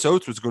 Like Chris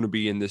Oates was going to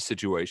be in this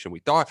situation. We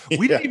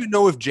didn't even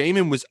know if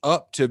Jamin was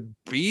up to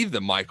be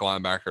the Mike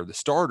linebacker, the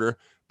starter.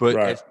 But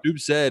as Stu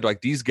said,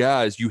 like these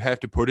guys, you have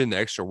to put in the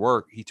extra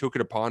work. He took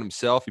it upon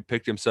himself. He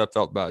picked himself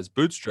up by his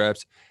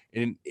bootstraps,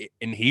 and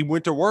he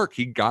went to work.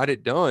 He got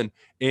it done.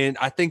 And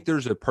I think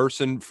there's a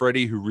person,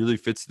 Freddie, who really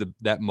fits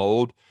that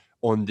mold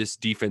on this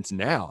defense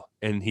now.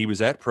 And he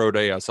was at Pro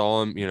Day. I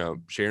saw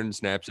him, sharing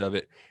snaps of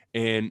it.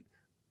 And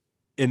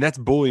that's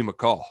Bully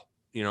McCall.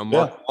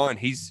 Mark Vaughn,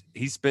 he's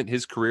spent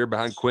his career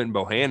behind Quentin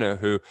Bohanna,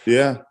 who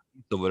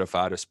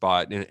solidified a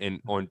spot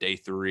in on day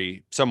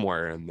 3,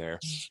 somewhere in there.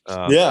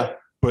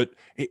 But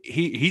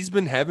he's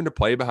been having to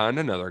play behind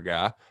another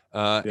guy,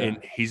 and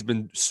he's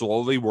been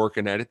slowly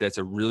working at it. That's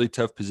a really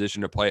tough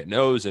position to play at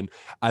nose, and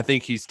I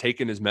think he's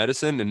taken his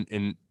medicine,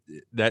 and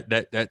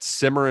that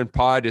simmering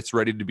pot, it's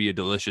ready to be a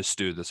delicious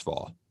stew this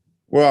fall.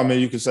 Well, I mean,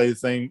 you could say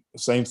the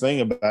same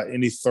thing about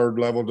any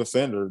third-level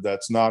defender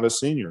that's not a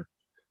senior.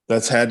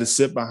 that's had to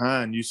sit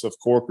behind Yusuf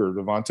Corker,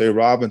 Devontae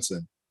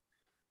Robinson,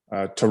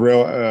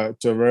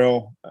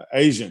 Terrell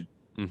Asian.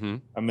 Mm-hmm.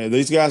 I mean,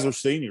 these guys are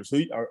seniors.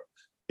 Who are,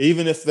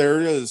 even if there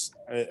is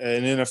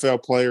an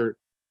NFL player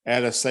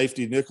at a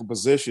safety nickel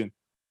position,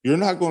 you're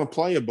not going to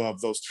play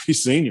above those three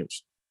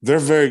seniors. They're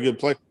very good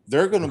players.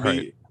 They're going to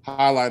be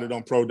highlighted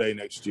on Pro Day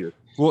next year.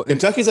 Well,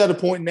 Kentucky's at a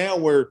point now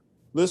where,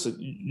 listen,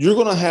 you're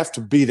going to have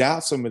to beat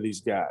out some of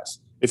these guys.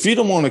 If you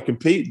don't want to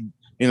compete,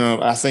 you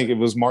know, I think it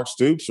was Mark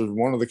Stoops or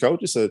one of the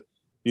coaches said,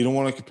 you don't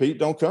want to compete,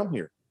 don't come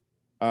here.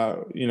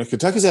 You know,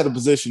 Kentucky's at a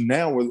position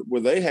now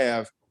where they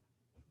have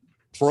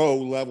pro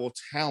level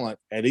talent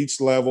at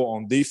each level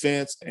on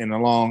defense and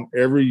along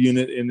every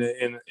unit in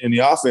the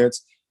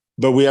offense,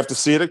 but we have to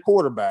see it at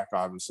quarterback.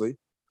 Obviously,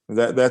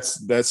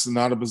 that's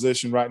not a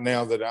position right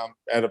now that I'm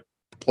at a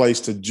place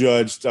to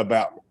judge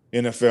about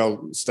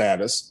NFL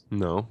status.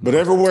 No, but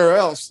everywhere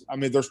else, I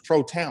mean, there's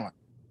pro talent.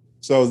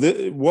 So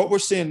what we're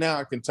seeing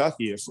now at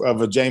Kentucky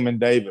of a Jamin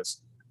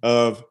Davis,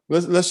 of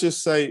let's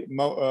just say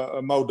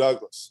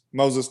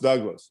Moses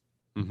Douglas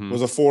mm-hmm.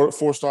 was a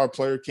four-star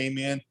player, came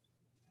in.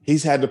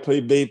 He's had to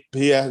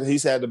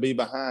be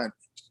behind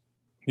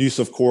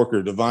Yusuf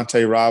Corker,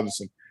 Devontae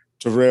Robinson,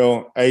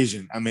 Terrell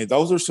Asian. I mean,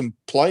 those are some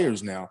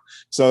players now.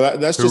 So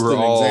that's Who just were an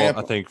all,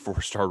 example. I think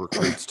 4-star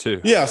recruits too.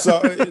 Yeah.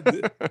 So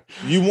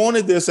you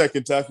wanted this at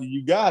Kentucky,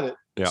 you got it.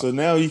 Yeah. So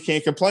now you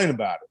can't complain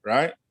about it,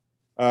 right?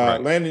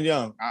 Right. Landon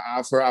Young,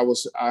 I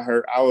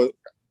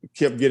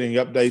kept getting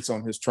updates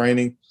on his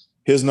training.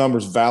 His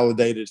numbers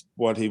validated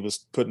what he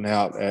was putting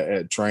out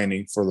at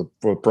training for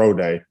Pro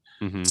Day.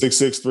 Mm-hmm.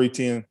 6'6",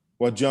 310.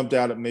 What jumped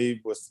out at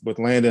me with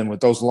Landon with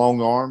those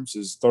long arms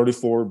is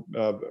 34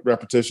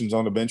 repetitions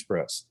on the bench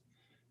press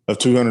of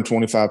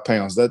 225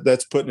 pounds.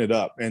 That's putting it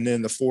up. And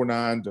then the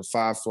 4.9 to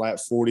 5 flat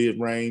 40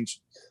 range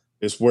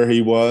is where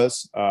he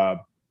was.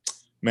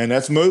 Man,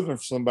 that's moving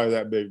for somebody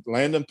that big.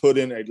 Landon put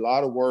in a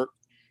lot of work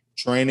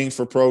training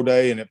for Pro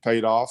Day, and it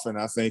paid off. And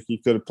I think he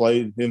could have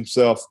played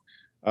himself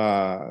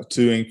to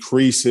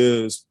increase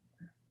his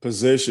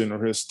position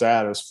or his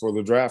status for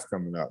the draft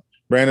coming up.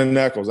 Brandon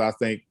Nichols, I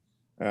think,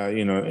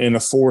 in a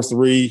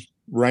 4.3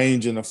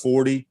 range in the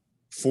 40,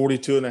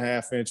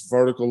 42.5-inch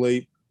vertical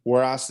leap.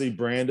 Where I see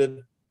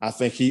Brandon, I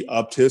think he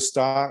upped his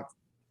stock,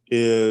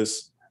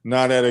 is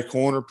not at a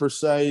corner per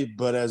se,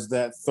 but as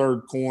that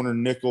third corner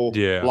nickel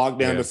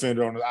lockdown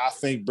defender. I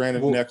think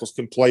Brandon Nichols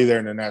can play there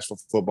in the National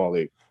Football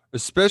League.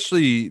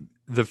 Especially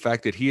the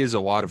fact that he has a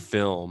lot of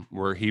film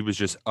where he was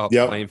just up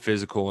playing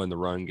physical in the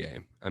run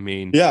game. I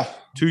mean,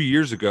 2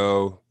 years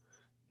ago,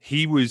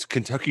 he was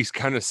Kentucky's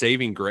kind of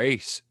saving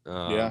grace.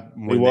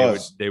 When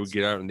they would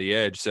get out on the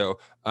edge. So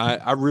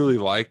I really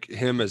like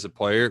him as a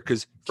player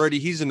because, Freddie,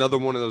 he's another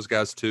one of those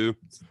guys too.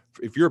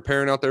 If you're a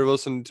parent out there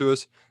listening to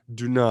us,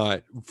 do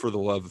not, for the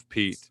love of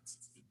Pete,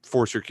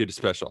 force your kid to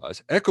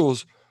specialize.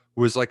 Eccles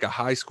was like a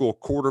high school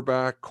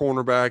quarterback,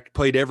 cornerback,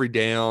 played every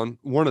down,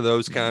 one of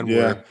those kind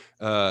where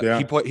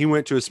he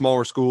went to a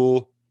smaller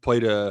school,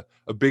 played a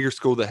bigger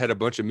school that had a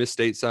bunch of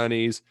missed-state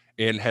signees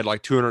and had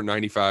like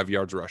 295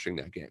 yards rushing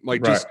that game.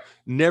 Like just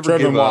never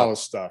Trevor give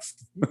Wallace up.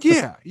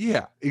 Stuff.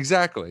 Yeah,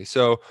 exactly.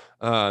 So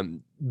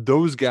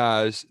those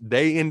guys,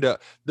 they'll end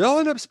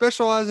up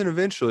specializing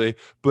eventually.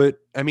 But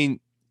I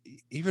mean,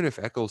 even if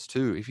Eccles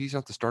too, if he's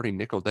not the starting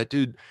nickel, that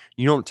dude,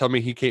 you don't tell me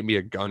he can't be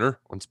a gunner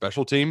on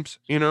special teams,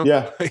 you know?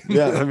 Yeah.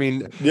 I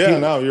mean, you're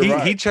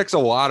right. He checks a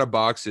lot of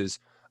boxes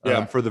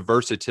for the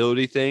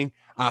versatility thing.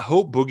 I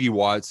hope Boogie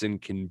Watson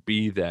can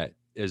be that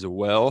as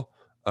well.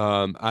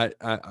 I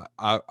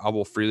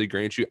will freely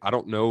grant you, I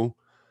don't know.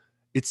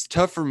 It's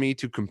tough for me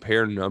to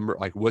compare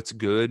what's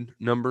good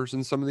numbers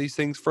in some of these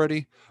things,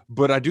 Freddie.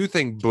 But I do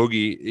think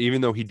Boogie,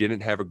 even though he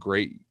didn't have a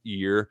great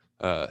year,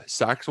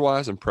 sacks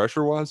wise and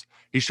pressure wise,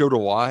 he showed a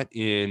lot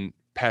in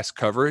pass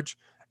coverage.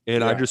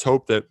 And I just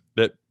hope that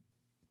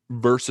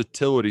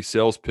versatility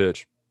sales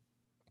pitch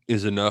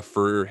is enough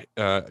for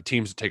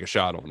teams to take a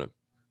shot on him.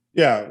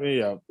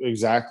 Yeah,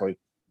 exactly.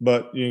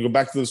 But you go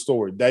back to the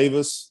story.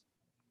 Davis,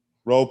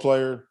 role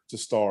player to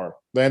star.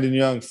 Landon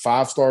Young,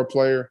 5-star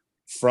player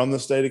from the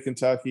state of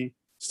Kentucky,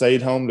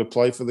 stayed home to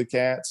play for the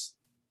Cats.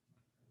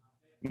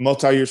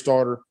 Multi-year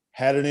starter,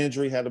 had an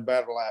injury, had to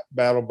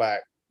battle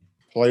back.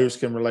 Players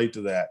can relate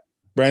to that.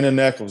 Brandon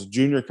Nichols,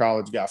 junior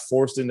college guy,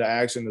 forced into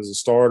action as a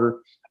starter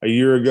a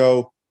year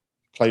ago,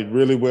 played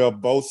really well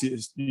both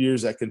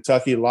years at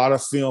Kentucky. A lot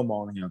of film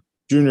on him.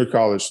 Junior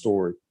college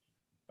story.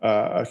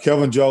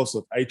 Kelvin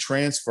Joseph, a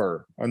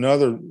transfer.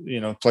 Another,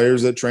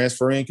 players that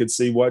transfer in could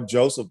see what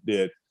Joseph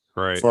did.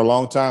 Right. For a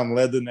long time,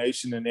 led the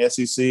nation in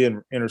SEC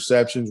and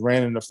interceptions,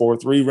 ran in the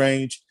 4.3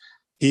 range.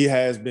 He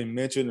has been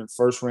mentioned in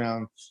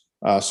first-round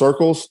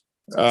circles,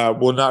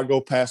 will not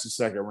go past the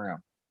second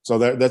round. So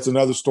that's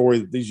another story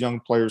that these young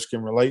players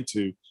can relate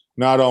to,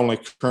 not only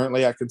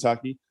currently at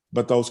Kentucky,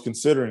 but those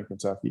considering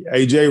Kentucky.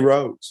 A.J.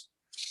 Rhodes,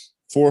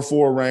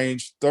 4.4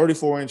 range,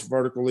 34-inch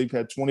vertical leap,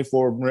 had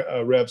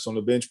 24 reps on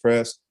the bench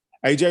press.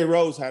 A.J.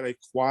 Rhodes had a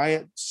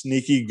quiet,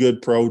 sneaky,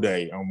 good pro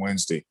day on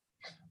Wednesday.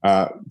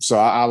 So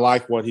I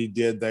like what he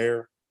did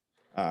there.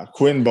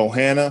 Quentin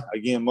Bohanna,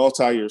 again,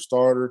 multi-year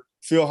starter.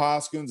 Phil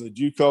Hoskins, a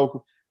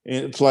JUCO,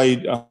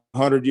 played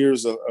 100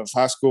 years of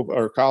high school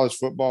or college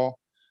football.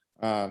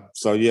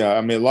 So, yeah,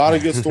 I mean, a lot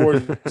of good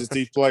stories that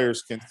these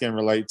players can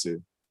relate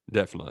to.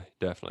 Definitely,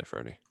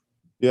 Freddie.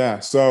 Yeah.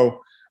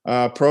 So,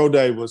 Pro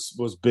Day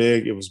was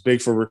big. It was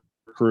big for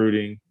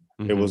recruiting.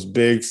 It was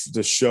big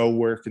to show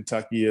where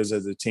Kentucky is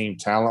as a team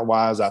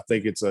talent-wise. I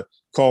think it's a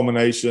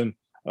culmination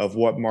of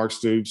what Mark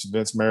Stoops,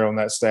 Vince Merrill, and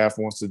that staff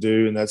wants to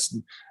do, and that's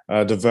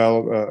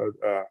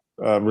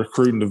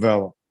recruit and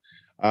develop.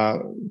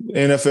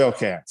 NFL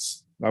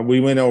cats. We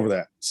went over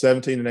that.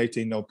 17 and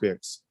 18, no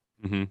picks.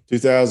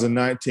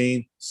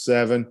 2019,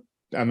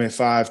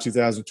 5,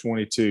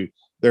 2022.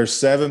 There's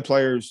 7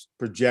 players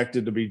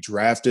projected to be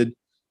drafted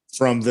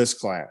from this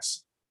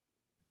class.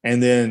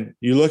 And then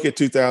you look at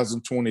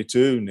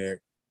 2022, Nick,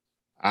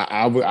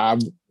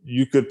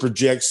 you could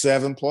project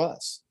 7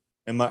 plus.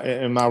 Am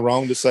I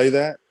wrong to say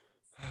that?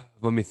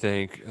 Let me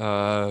think.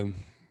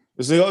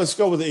 Let's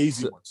go with the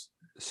easy ones.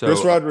 So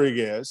Chris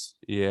Rodriguez.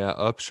 Yeah,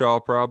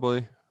 Upshaw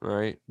probably,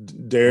 right?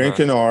 Darian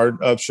Kennard,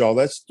 Upshaw.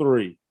 That's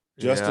 3.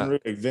 Justin Yeah.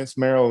 Rigg. Vince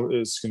Merrill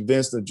is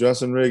convinced that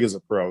Justin Rigg is a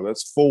pro.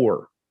 That's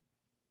 4.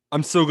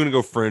 I'm still going to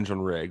go fringe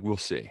on Rigg. We'll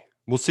see.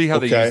 We'll see how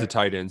they use the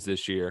tight ends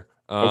this year.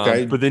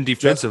 Okay. But then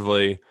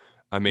defensively,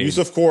 I mean,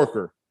 Yusuf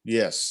Corker.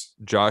 Yes.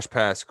 Josh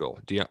Pascal.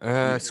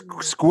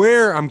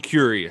 Square, I'm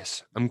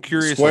curious.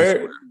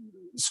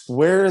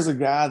 Square is a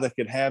guy that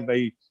could have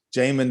a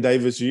Jamin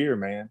Davis year,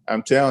 man.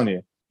 I'm telling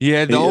you.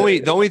 Yeah, the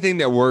only thing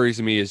that worries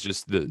me is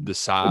just the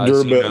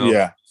size.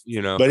 Yeah.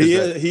 But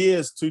he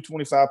is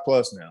 225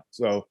 plus now.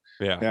 So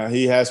yeah,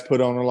 he has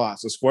put on a lot.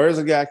 So Square is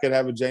a guy that could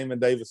have a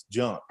Jamin Davis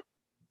jump.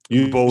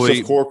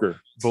 Yusuf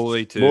Corker.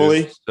 Bully too.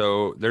 Bully.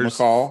 So there's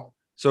McCall.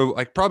 So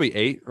like probably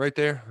 8 right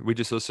there. We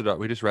just listed up.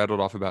 We just rattled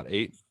off about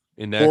 8.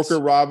 And that's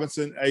Corker,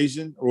 Robinson,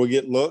 Asian, will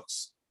get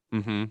looks.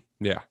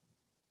 Yeah.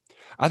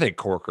 I think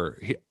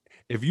Corker.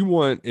 If you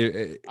want,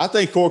 I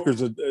think Corker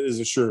is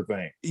a sure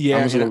thing. Yeah,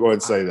 I'm just gonna go ahead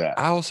and say that.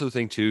 I also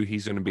think too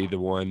he's going to be the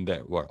one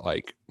that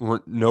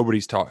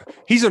nobody's talking.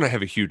 He's going to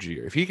have a huge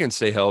year if he can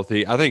stay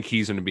healthy. I think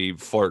he's going to be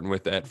flirting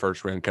with that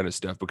first round kind of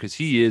stuff because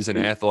he is an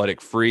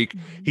athletic freak.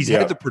 He's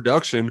had the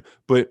production,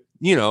 but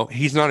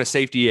he's not a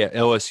safety at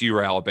LSU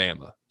or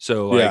Alabama.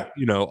 So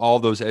all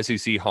those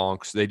SEC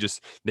honks, they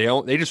just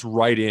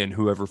write in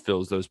whoever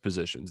fills those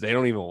positions. They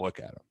don't even look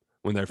at them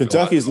when they're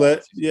Kentucky's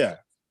led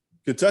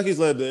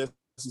the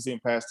SEC in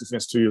pass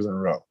defense 2 years in a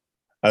row.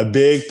 A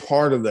big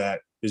part of that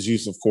is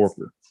Yusuf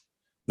Corker.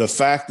 The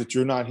fact that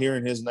you're not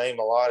hearing his name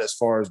a lot as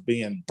far as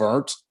being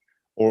burnt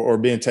or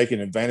being taken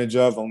advantage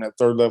of on that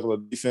third level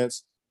of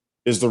defense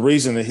is the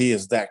reason that he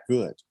is that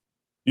good.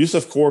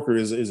 Yusuf Corker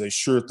is a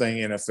sure thing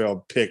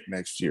NFL pick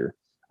next year.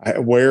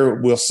 Where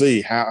we'll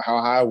see, how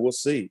high we'll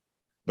see.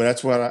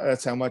 But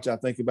that's how much I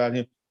think about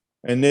him.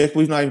 And Nick,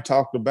 we've not even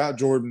talked about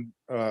Jordan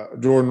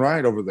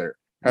Wright over there.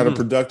 Had a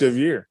productive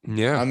year.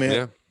 Yeah. I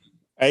mean,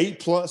 8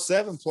 plus,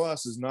 7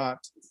 plus is not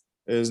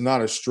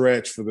a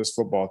stretch for this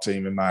football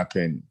team, in my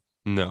opinion.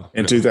 No.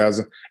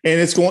 2000, and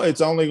it's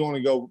only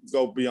going to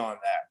go beyond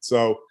that.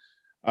 So,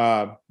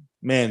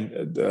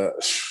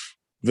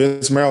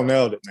 Vince Merrill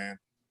nailed it, man.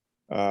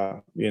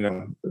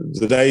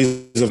 The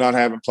days of not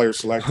having players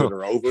selected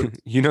are over.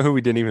 You know who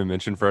we didn't even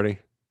mention, Freddie?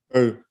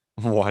 Who?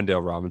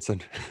 Wandale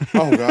Robinson.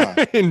 Oh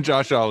God. And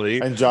Josh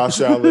Ali. And Luke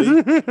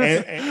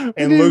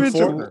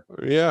Fortner.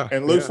 Yeah.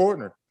 And Luke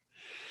Fortner.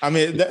 I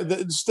mean,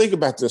 just think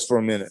about this for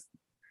a minute.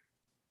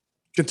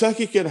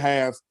 Kentucky could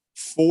have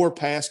 4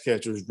 pass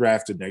catchers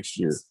drafted next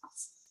year.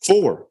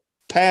 4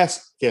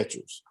 pass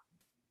catchers.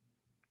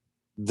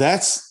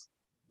 That's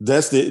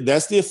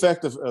the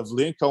effect of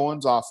Lynn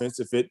Cohen's offense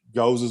if it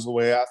goes as the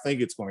way I think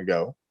it's going to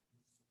go.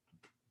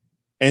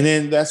 And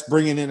then that's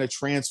bringing in a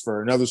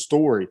transfer, another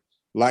story,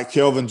 like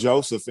Kelvin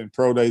Joseph in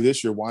Pro Day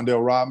this year.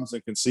 Wandale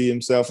Robinson can see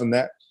himself in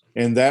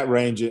that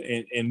range,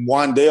 and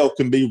Wandale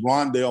can be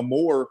Rondale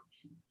Moore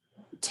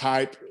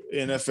type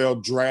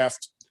NFL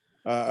draft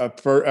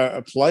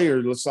a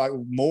player. Looks like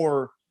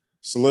more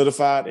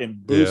solidified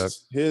and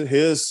boost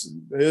his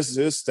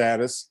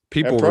status.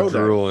 People were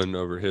drooling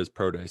over his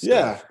pro day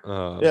stuff.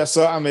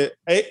 So I mean,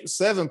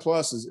 7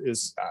 plus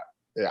is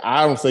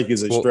I don't think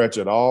is a stretch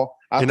at all.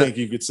 I think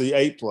you could see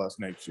 8 plus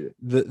next year.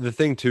 The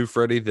thing too,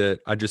 Freddie,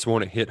 that I just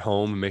want to hit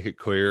home and make it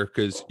clear,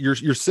 because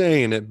you're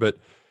saying it, but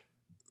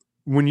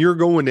when you're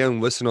going down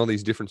and listening to all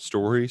these different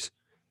stories,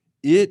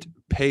 it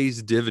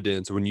pays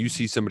dividends when you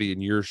see somebody in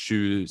your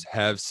shoes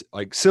have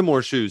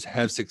similar shoes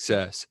have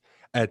success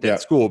at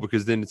that school,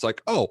 because then it's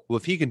like, oh, well,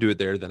 if he can do it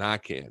there, then I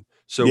can.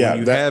 So when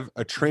you have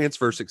a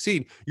transfer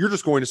succeed, you're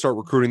just going to start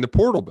recruiting the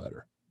portal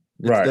better.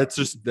 Right. That's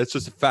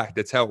just a fact.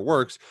 That's how it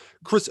works.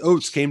 Chris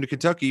Oates came to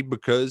Kentucky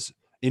because,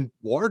 in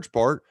large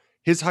part,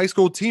 his high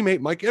school teammate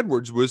Mike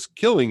Edwards was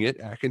killing it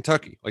at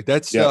Kentucky. Like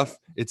that stuff.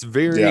 It's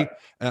very.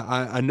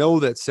 I know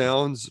that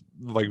sounds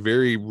like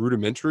very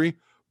rudimentary,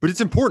 but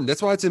it's important.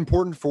 That's why it's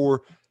important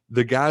for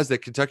the guys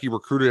that Kentucky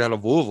recruited out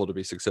of Louisville to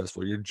be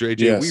successful. Your JJ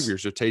Yes.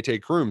 Weavers, your Tay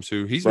Crooms,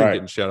 who he's been Right.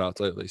 getting shout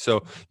outs lately.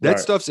 So that Right.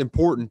 stuff's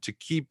important to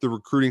keep the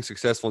recruiting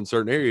successful in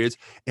certain areas.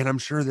 And I'm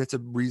sure that's a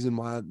reason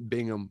why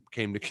Bingham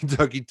came to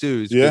Kentucky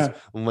too, is because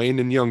Yeah.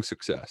 Landon Young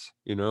success,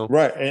 you know?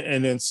 Right.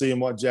 And then seeing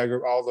what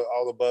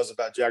all the buzz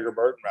about Jagger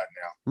Burton right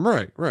now.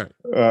 Right.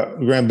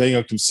 Graham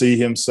Bingham can see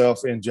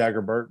himself in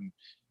Jagger Burton.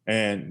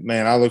 And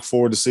man, I look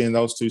forward to seeing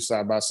those two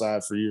side by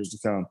side for years to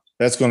come.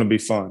 That's going to be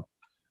fun.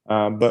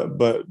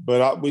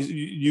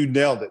 You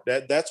nailed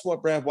it. That's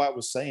what Brad White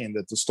was saying,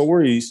 that the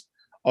stories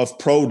of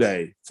pro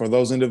day for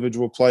those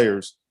individual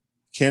players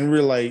can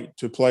relate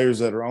to players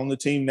that are on the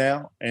team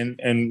now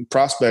and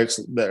prospects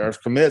that are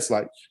commits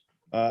like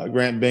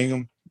Grant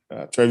Bingham,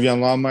 Travion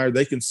Longmire.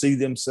 They can see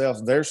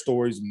themselves, their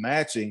stories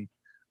matching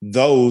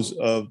those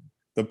of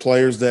the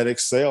players that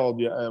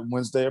excelled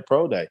Wednesday at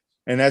pro day.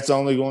 And that's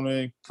only going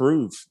to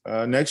improve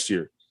next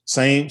year.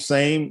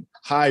 Same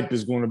hype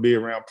is going to be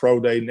around pro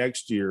day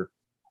next year.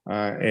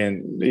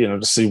 And, you know,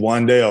 to see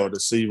Wandale, to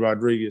see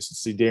Rodriguez, to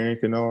see Darian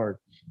Kennard,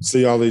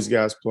 see all these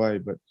guys play.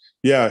 But,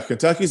 yeah,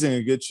 Kentucky's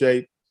in good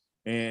shape,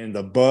 and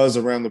the buzz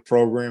around the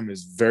program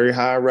is very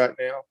high right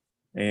now.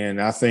 And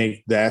I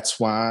think that's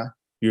why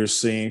you're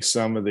seeing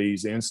some of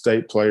these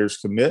in-state players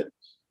commit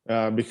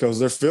because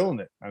they're feeling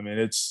it. I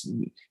mean,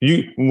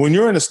 when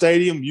you're in a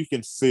stadium, you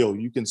can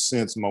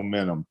sense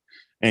momentum.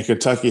 And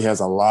Kentucky has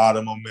a lot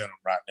of momentum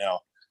right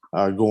now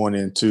going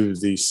into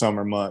the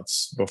summer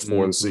months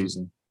before the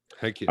season.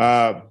 Heck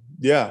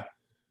yeah.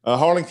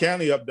 Harlan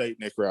County update,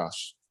 Nick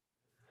Roush.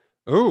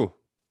 Oh,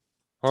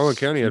 Harlan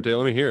County update.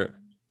 Let me hear it.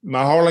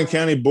 My Harlan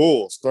County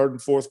Bulls, 3rd and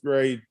 4th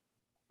grade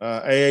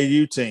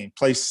AAU team,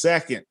 placed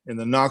second in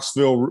the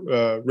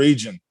Knoxville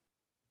region,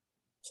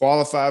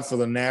 qualified for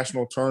the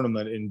national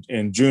tournament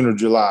in June or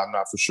July. I'm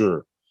not for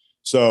sure.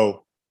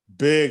 So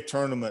big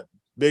tournament,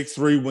 big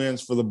 3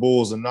 wins for the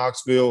Bulls in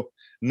Knoxville.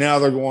 Now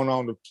they're going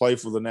on to play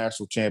for the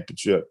national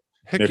championship.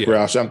 Heck Nick yeah.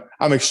 Roush.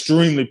 I'm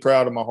extremely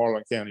proud of my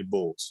Harlan County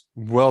Bulls.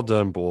 Well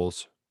done,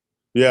 Bulls.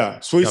 Yeah,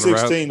 Sweet Gotta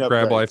 16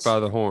 grab updates. life by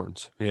the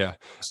horns. Yeah.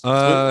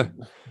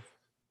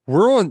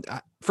 We're on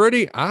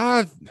Freddie.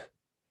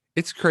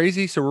 It's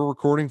crazy. So we're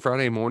recording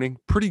Friday morning.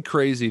 Pretty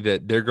crazy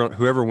that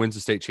whoever wins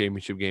the state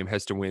championship game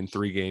has to win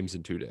 3 games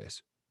in 2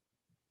 days.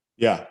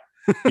 Yeah.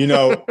 You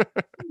know,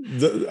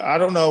 I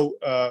don't know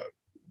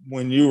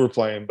when you were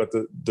playing, but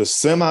the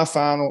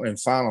semifinal and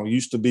final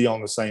used to be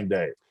on the same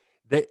day.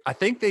 I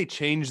think they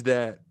changed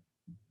that.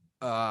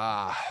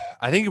 I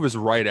think it was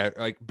right at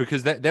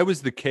because that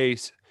was the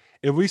case.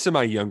 At least in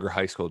my younger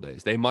high school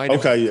days, they might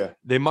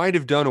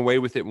have done away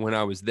with it when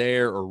I was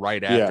there or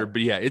right after. Yeah.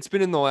 But yeah, it's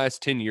been in the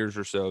last 10 years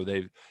or so.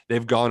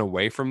 They've gone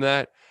away from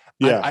that.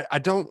 Yeah. I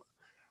don't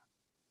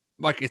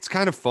like, it's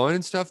kind of fun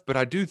and stuff, but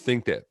I do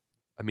think that,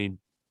 I mean,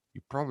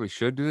 you probably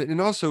should do it.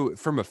 And also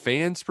from a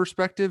fan's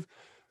perspective,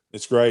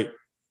 it's great.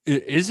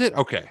 Is it?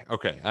 Okay.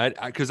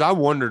 Because I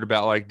wondered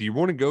about, like, do you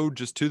want to go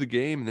just to the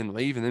game and then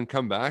leave and then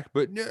come back?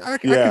 But I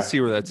can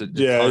see where that's a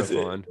ton of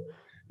fun.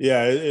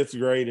 It's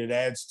great. It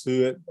adds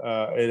to it.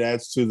 It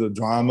adds to the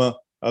drama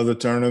of the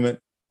tournament.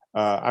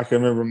 I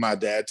can remember my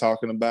dad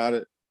talking about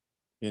it,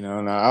 you know,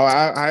 and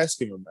I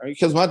asked him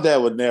because my dad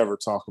would never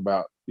talk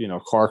about, you know,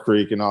 Car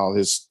Creek and all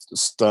his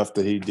stuff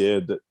that he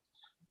did that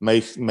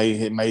made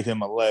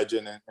him a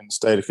legend in the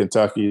state of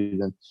Kentucky.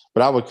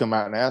 But I would come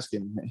out and ask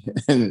him,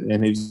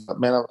 and he's like,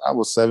 man, I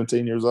was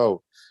 17 years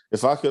old.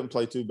 If I couldn't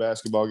play 2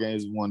 basketball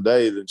games in one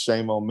day, then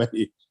shame on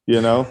me,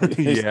 you know?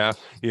 Yeah,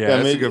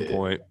 that's a good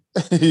point.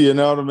 You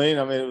know what I mean?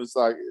 I mean, it was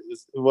like it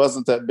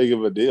wasn't that big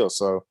of a deal.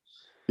 So,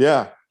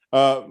 yeah.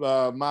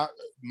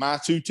 My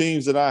 2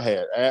 teams that I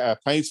had,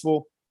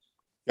 Paintsville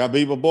got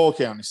beat by Bull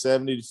County,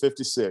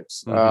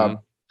 70-56. Mm-hmm.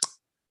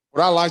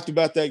 What I liked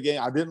about that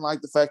game, I didn't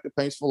like the fact that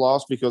Paintsville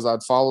lost because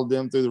I'd followed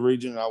them through the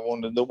region and I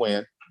wanted to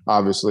win,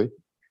 obviously.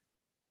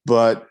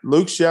 But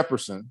Luke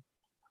Shepperson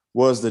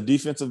was the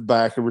defensive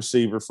back and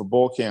receiver for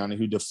Bull County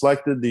who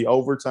deflected the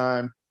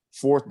overtime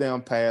 4th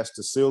down pass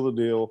to seal the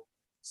deal.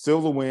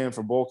 Still the win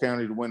for Bull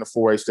County to win the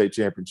 4A state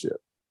championship.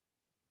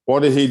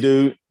 What did he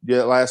do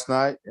last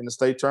night in the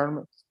state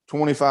tournament?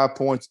 25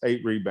 points,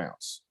 8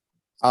 rebounds.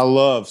 I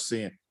love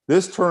seeing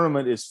this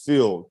tournament is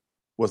filled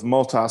with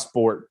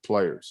multi-sport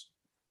players.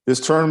 This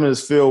tournament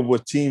is filled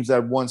with teams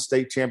that won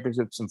state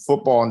championships in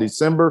football in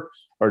December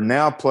are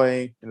now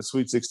playing in the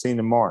Sweet 16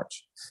 in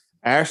March.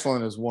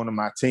 Ashland is one of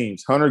my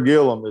teams. Hunter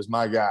Gillum is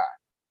my guy.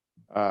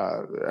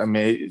 I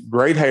mean,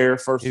 great hair,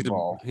 first of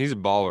all. He's a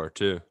baller,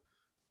 too.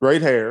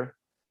 Great hair.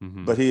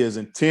 Mm-hmm. But he is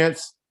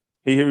intense.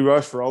 He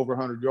rushed for over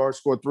 100 yards,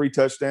 scored 3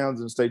 touchdowns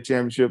in the state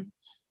championship.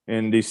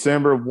 In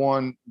December,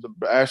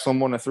 Ashland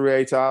won the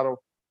 3A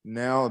title.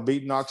 Now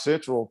beat Knox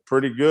Central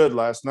pretty good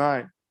last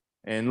night.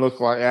 And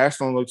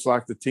Ashland looks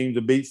like the team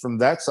to beat from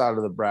that side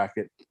of the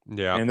bracket.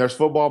 Yeah. And there's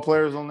football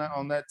players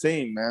on that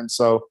team, man.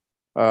 So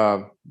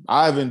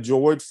I've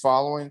enjoyed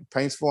following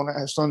Paintsville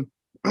and Ashland.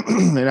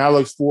 And I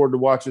look forward to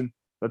watching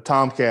the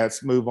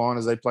Tomcats move on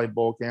as they play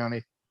Bull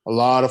County. A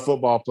lot of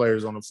football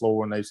players on the floor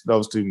when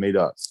those 2 meet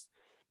up.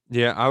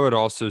 Yeah, I would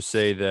also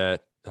say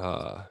that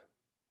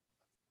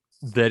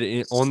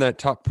on that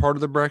top part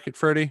of the bracket,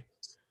 Freddie,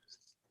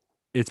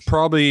 it's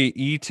probably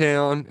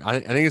E-Town. I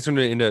think it's going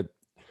to end up.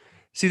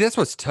 See, that's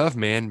what's tough,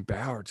 man.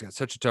 Ballard's got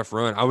such a tough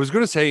run. I was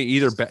going to say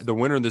either the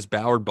winner of this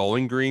Ballard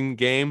Bowling Green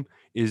game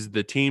is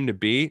the team to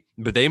beat,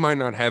 but they might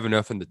not have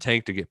enough in the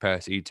tank to get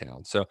past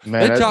E-Town. So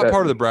Man, that top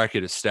part of the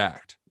bracket is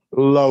stacked.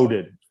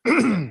 Loaded.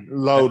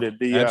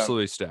 Loaded.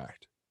 Absolutely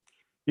stacked.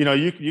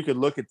 You could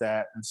look at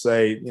that and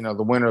say,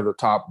 the winner of the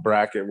top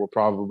bracket will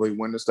probably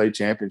win the state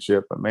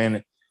championship. But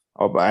man,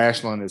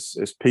 Ashland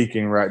is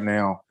peaking right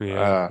now.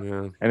 Yeah.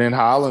 And then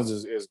Highlands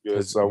is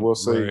good. So we'll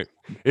see. Right.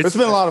 It's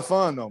been a lot of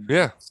fun though, man.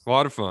 Yeah, a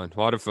lot of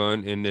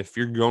fun. And if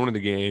you're going to the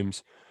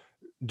games,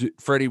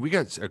 Freddie, we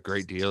got a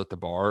great deal at the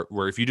bar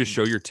where if you just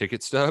show your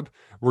ticket stub,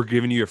 we're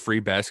giving you a free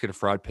basket of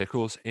fried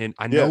pickles. And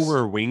I know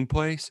we're a wing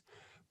place,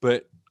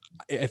 but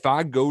if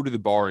I go to the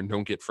bar and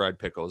don't get fried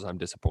pickles, I'm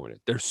disappointed.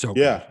 They're so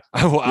good.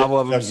 I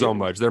love them so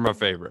much. They're my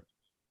favorite.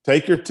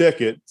 Take your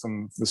ticket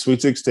from the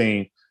Sweet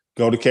 16,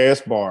 go to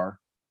KS Bar,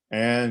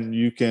 and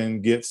you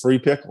can get free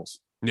pickles.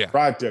 Yeah.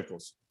 Fried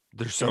pickles.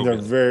 They're so they're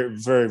good. very,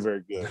 very,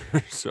 very good.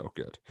 They're so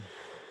good.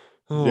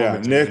 Oh, yeah.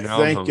 Nick,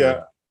 thank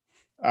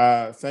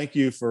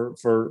you for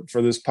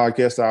this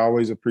podcast. I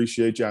always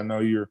appreciate you. I know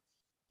you're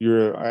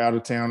out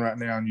of town right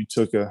now and you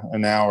took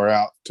an hour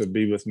out to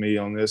be with me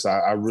on this.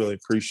 I really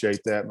appreciate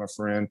that, my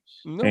friend.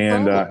 No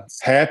and problem.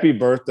 Happy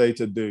birthday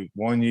to Duke.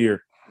 1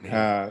 year.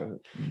 And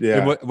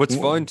what's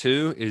fun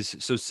too is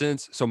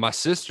so my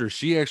sister,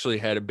 she actually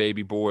had a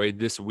baby boy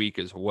this week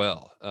as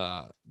well,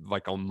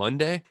 like on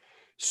Monday.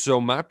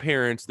 So my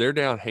parents, they're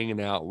down hanging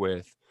out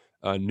with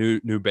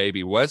new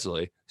baby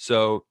Wesley.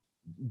 So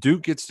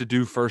Duke gets to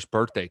do first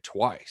birthday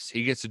twice.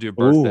 He gets to do a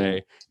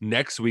birthday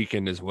next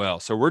weekend as well.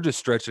 So we're just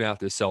stretching out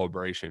this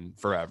celebration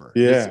forever.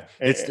 Yeah.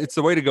 It's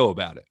the way to go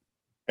about it.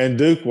 And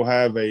Duke will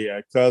have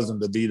a cousin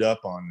to beat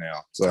up on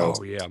now. So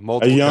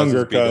multiple a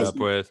younger cousin to beat up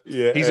with.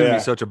 Yeah, he's gonna be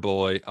such a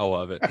bully. I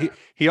love it.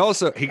 He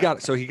got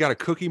a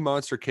Cookie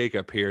Monster cake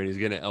up here, and he's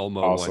gonna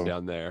Elmo one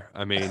down there.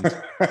 I mean,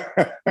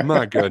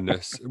 my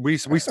goodness, we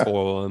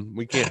spoil him.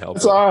 We can't help it.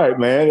 It's all right,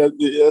 man.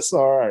 It's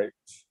all right.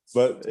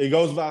 But it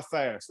goes by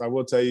fast. I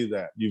will tell you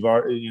that. You've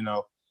already,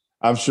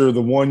 I'm sure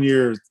the 1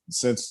 year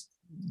since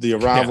the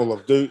arrival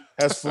of Duke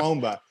has flown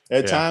by.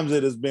 At times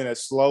it has been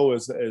as slow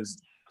as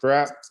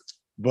crap,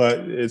 but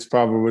it's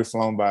probably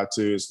flown by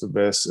too. It's the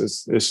best.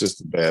 It's just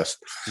the best.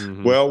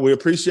 Mm-hmm. Well, we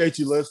appreciate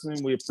you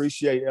listening. We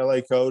appreciate LA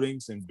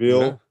Coatings and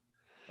Bill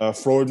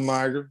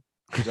Freudenmeyer.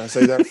 Did I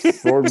say that?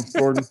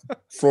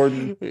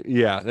 Freuden.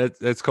 Yeah,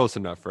 that's close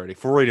enough, Freddie.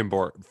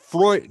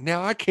 Freudenborg.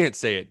 Now I can't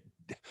say it.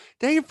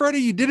 Dang it, Freddie,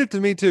 you did it to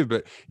me too.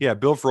 But yeah,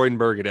 Bill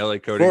Freudenberg at LA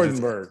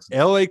Coatings.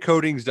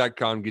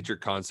 LAcoatings.com. Get your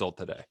consult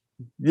today.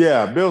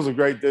 Yeah, Bill's a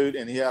great dude,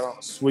 and he had on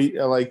a sweet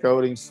LA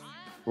Coatings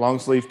long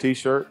sleeve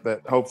t-shirt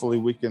that hopefully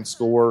we can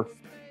score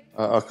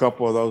a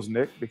couple of those,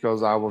 Nick,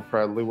 because I would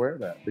proudly wear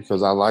that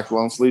because I like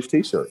long sleeve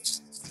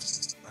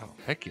t-shirts. Oh,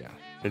 heck yeah.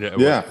 It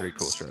was a pretty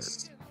cool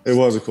shirt. It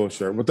was a cool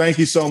shirt. Well, thank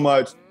you so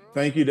much.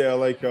 Thank you to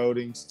LA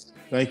Coatings.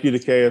 Thank you to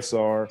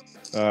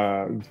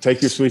KSR.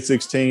 Take your Sweet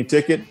 16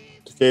 ticket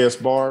to KS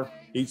Bar,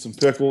 eat some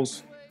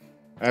pickles.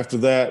 After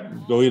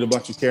that, go eat a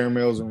bunch of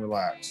caramels and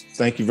relax.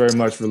 Thank you very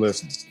much for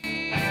listening.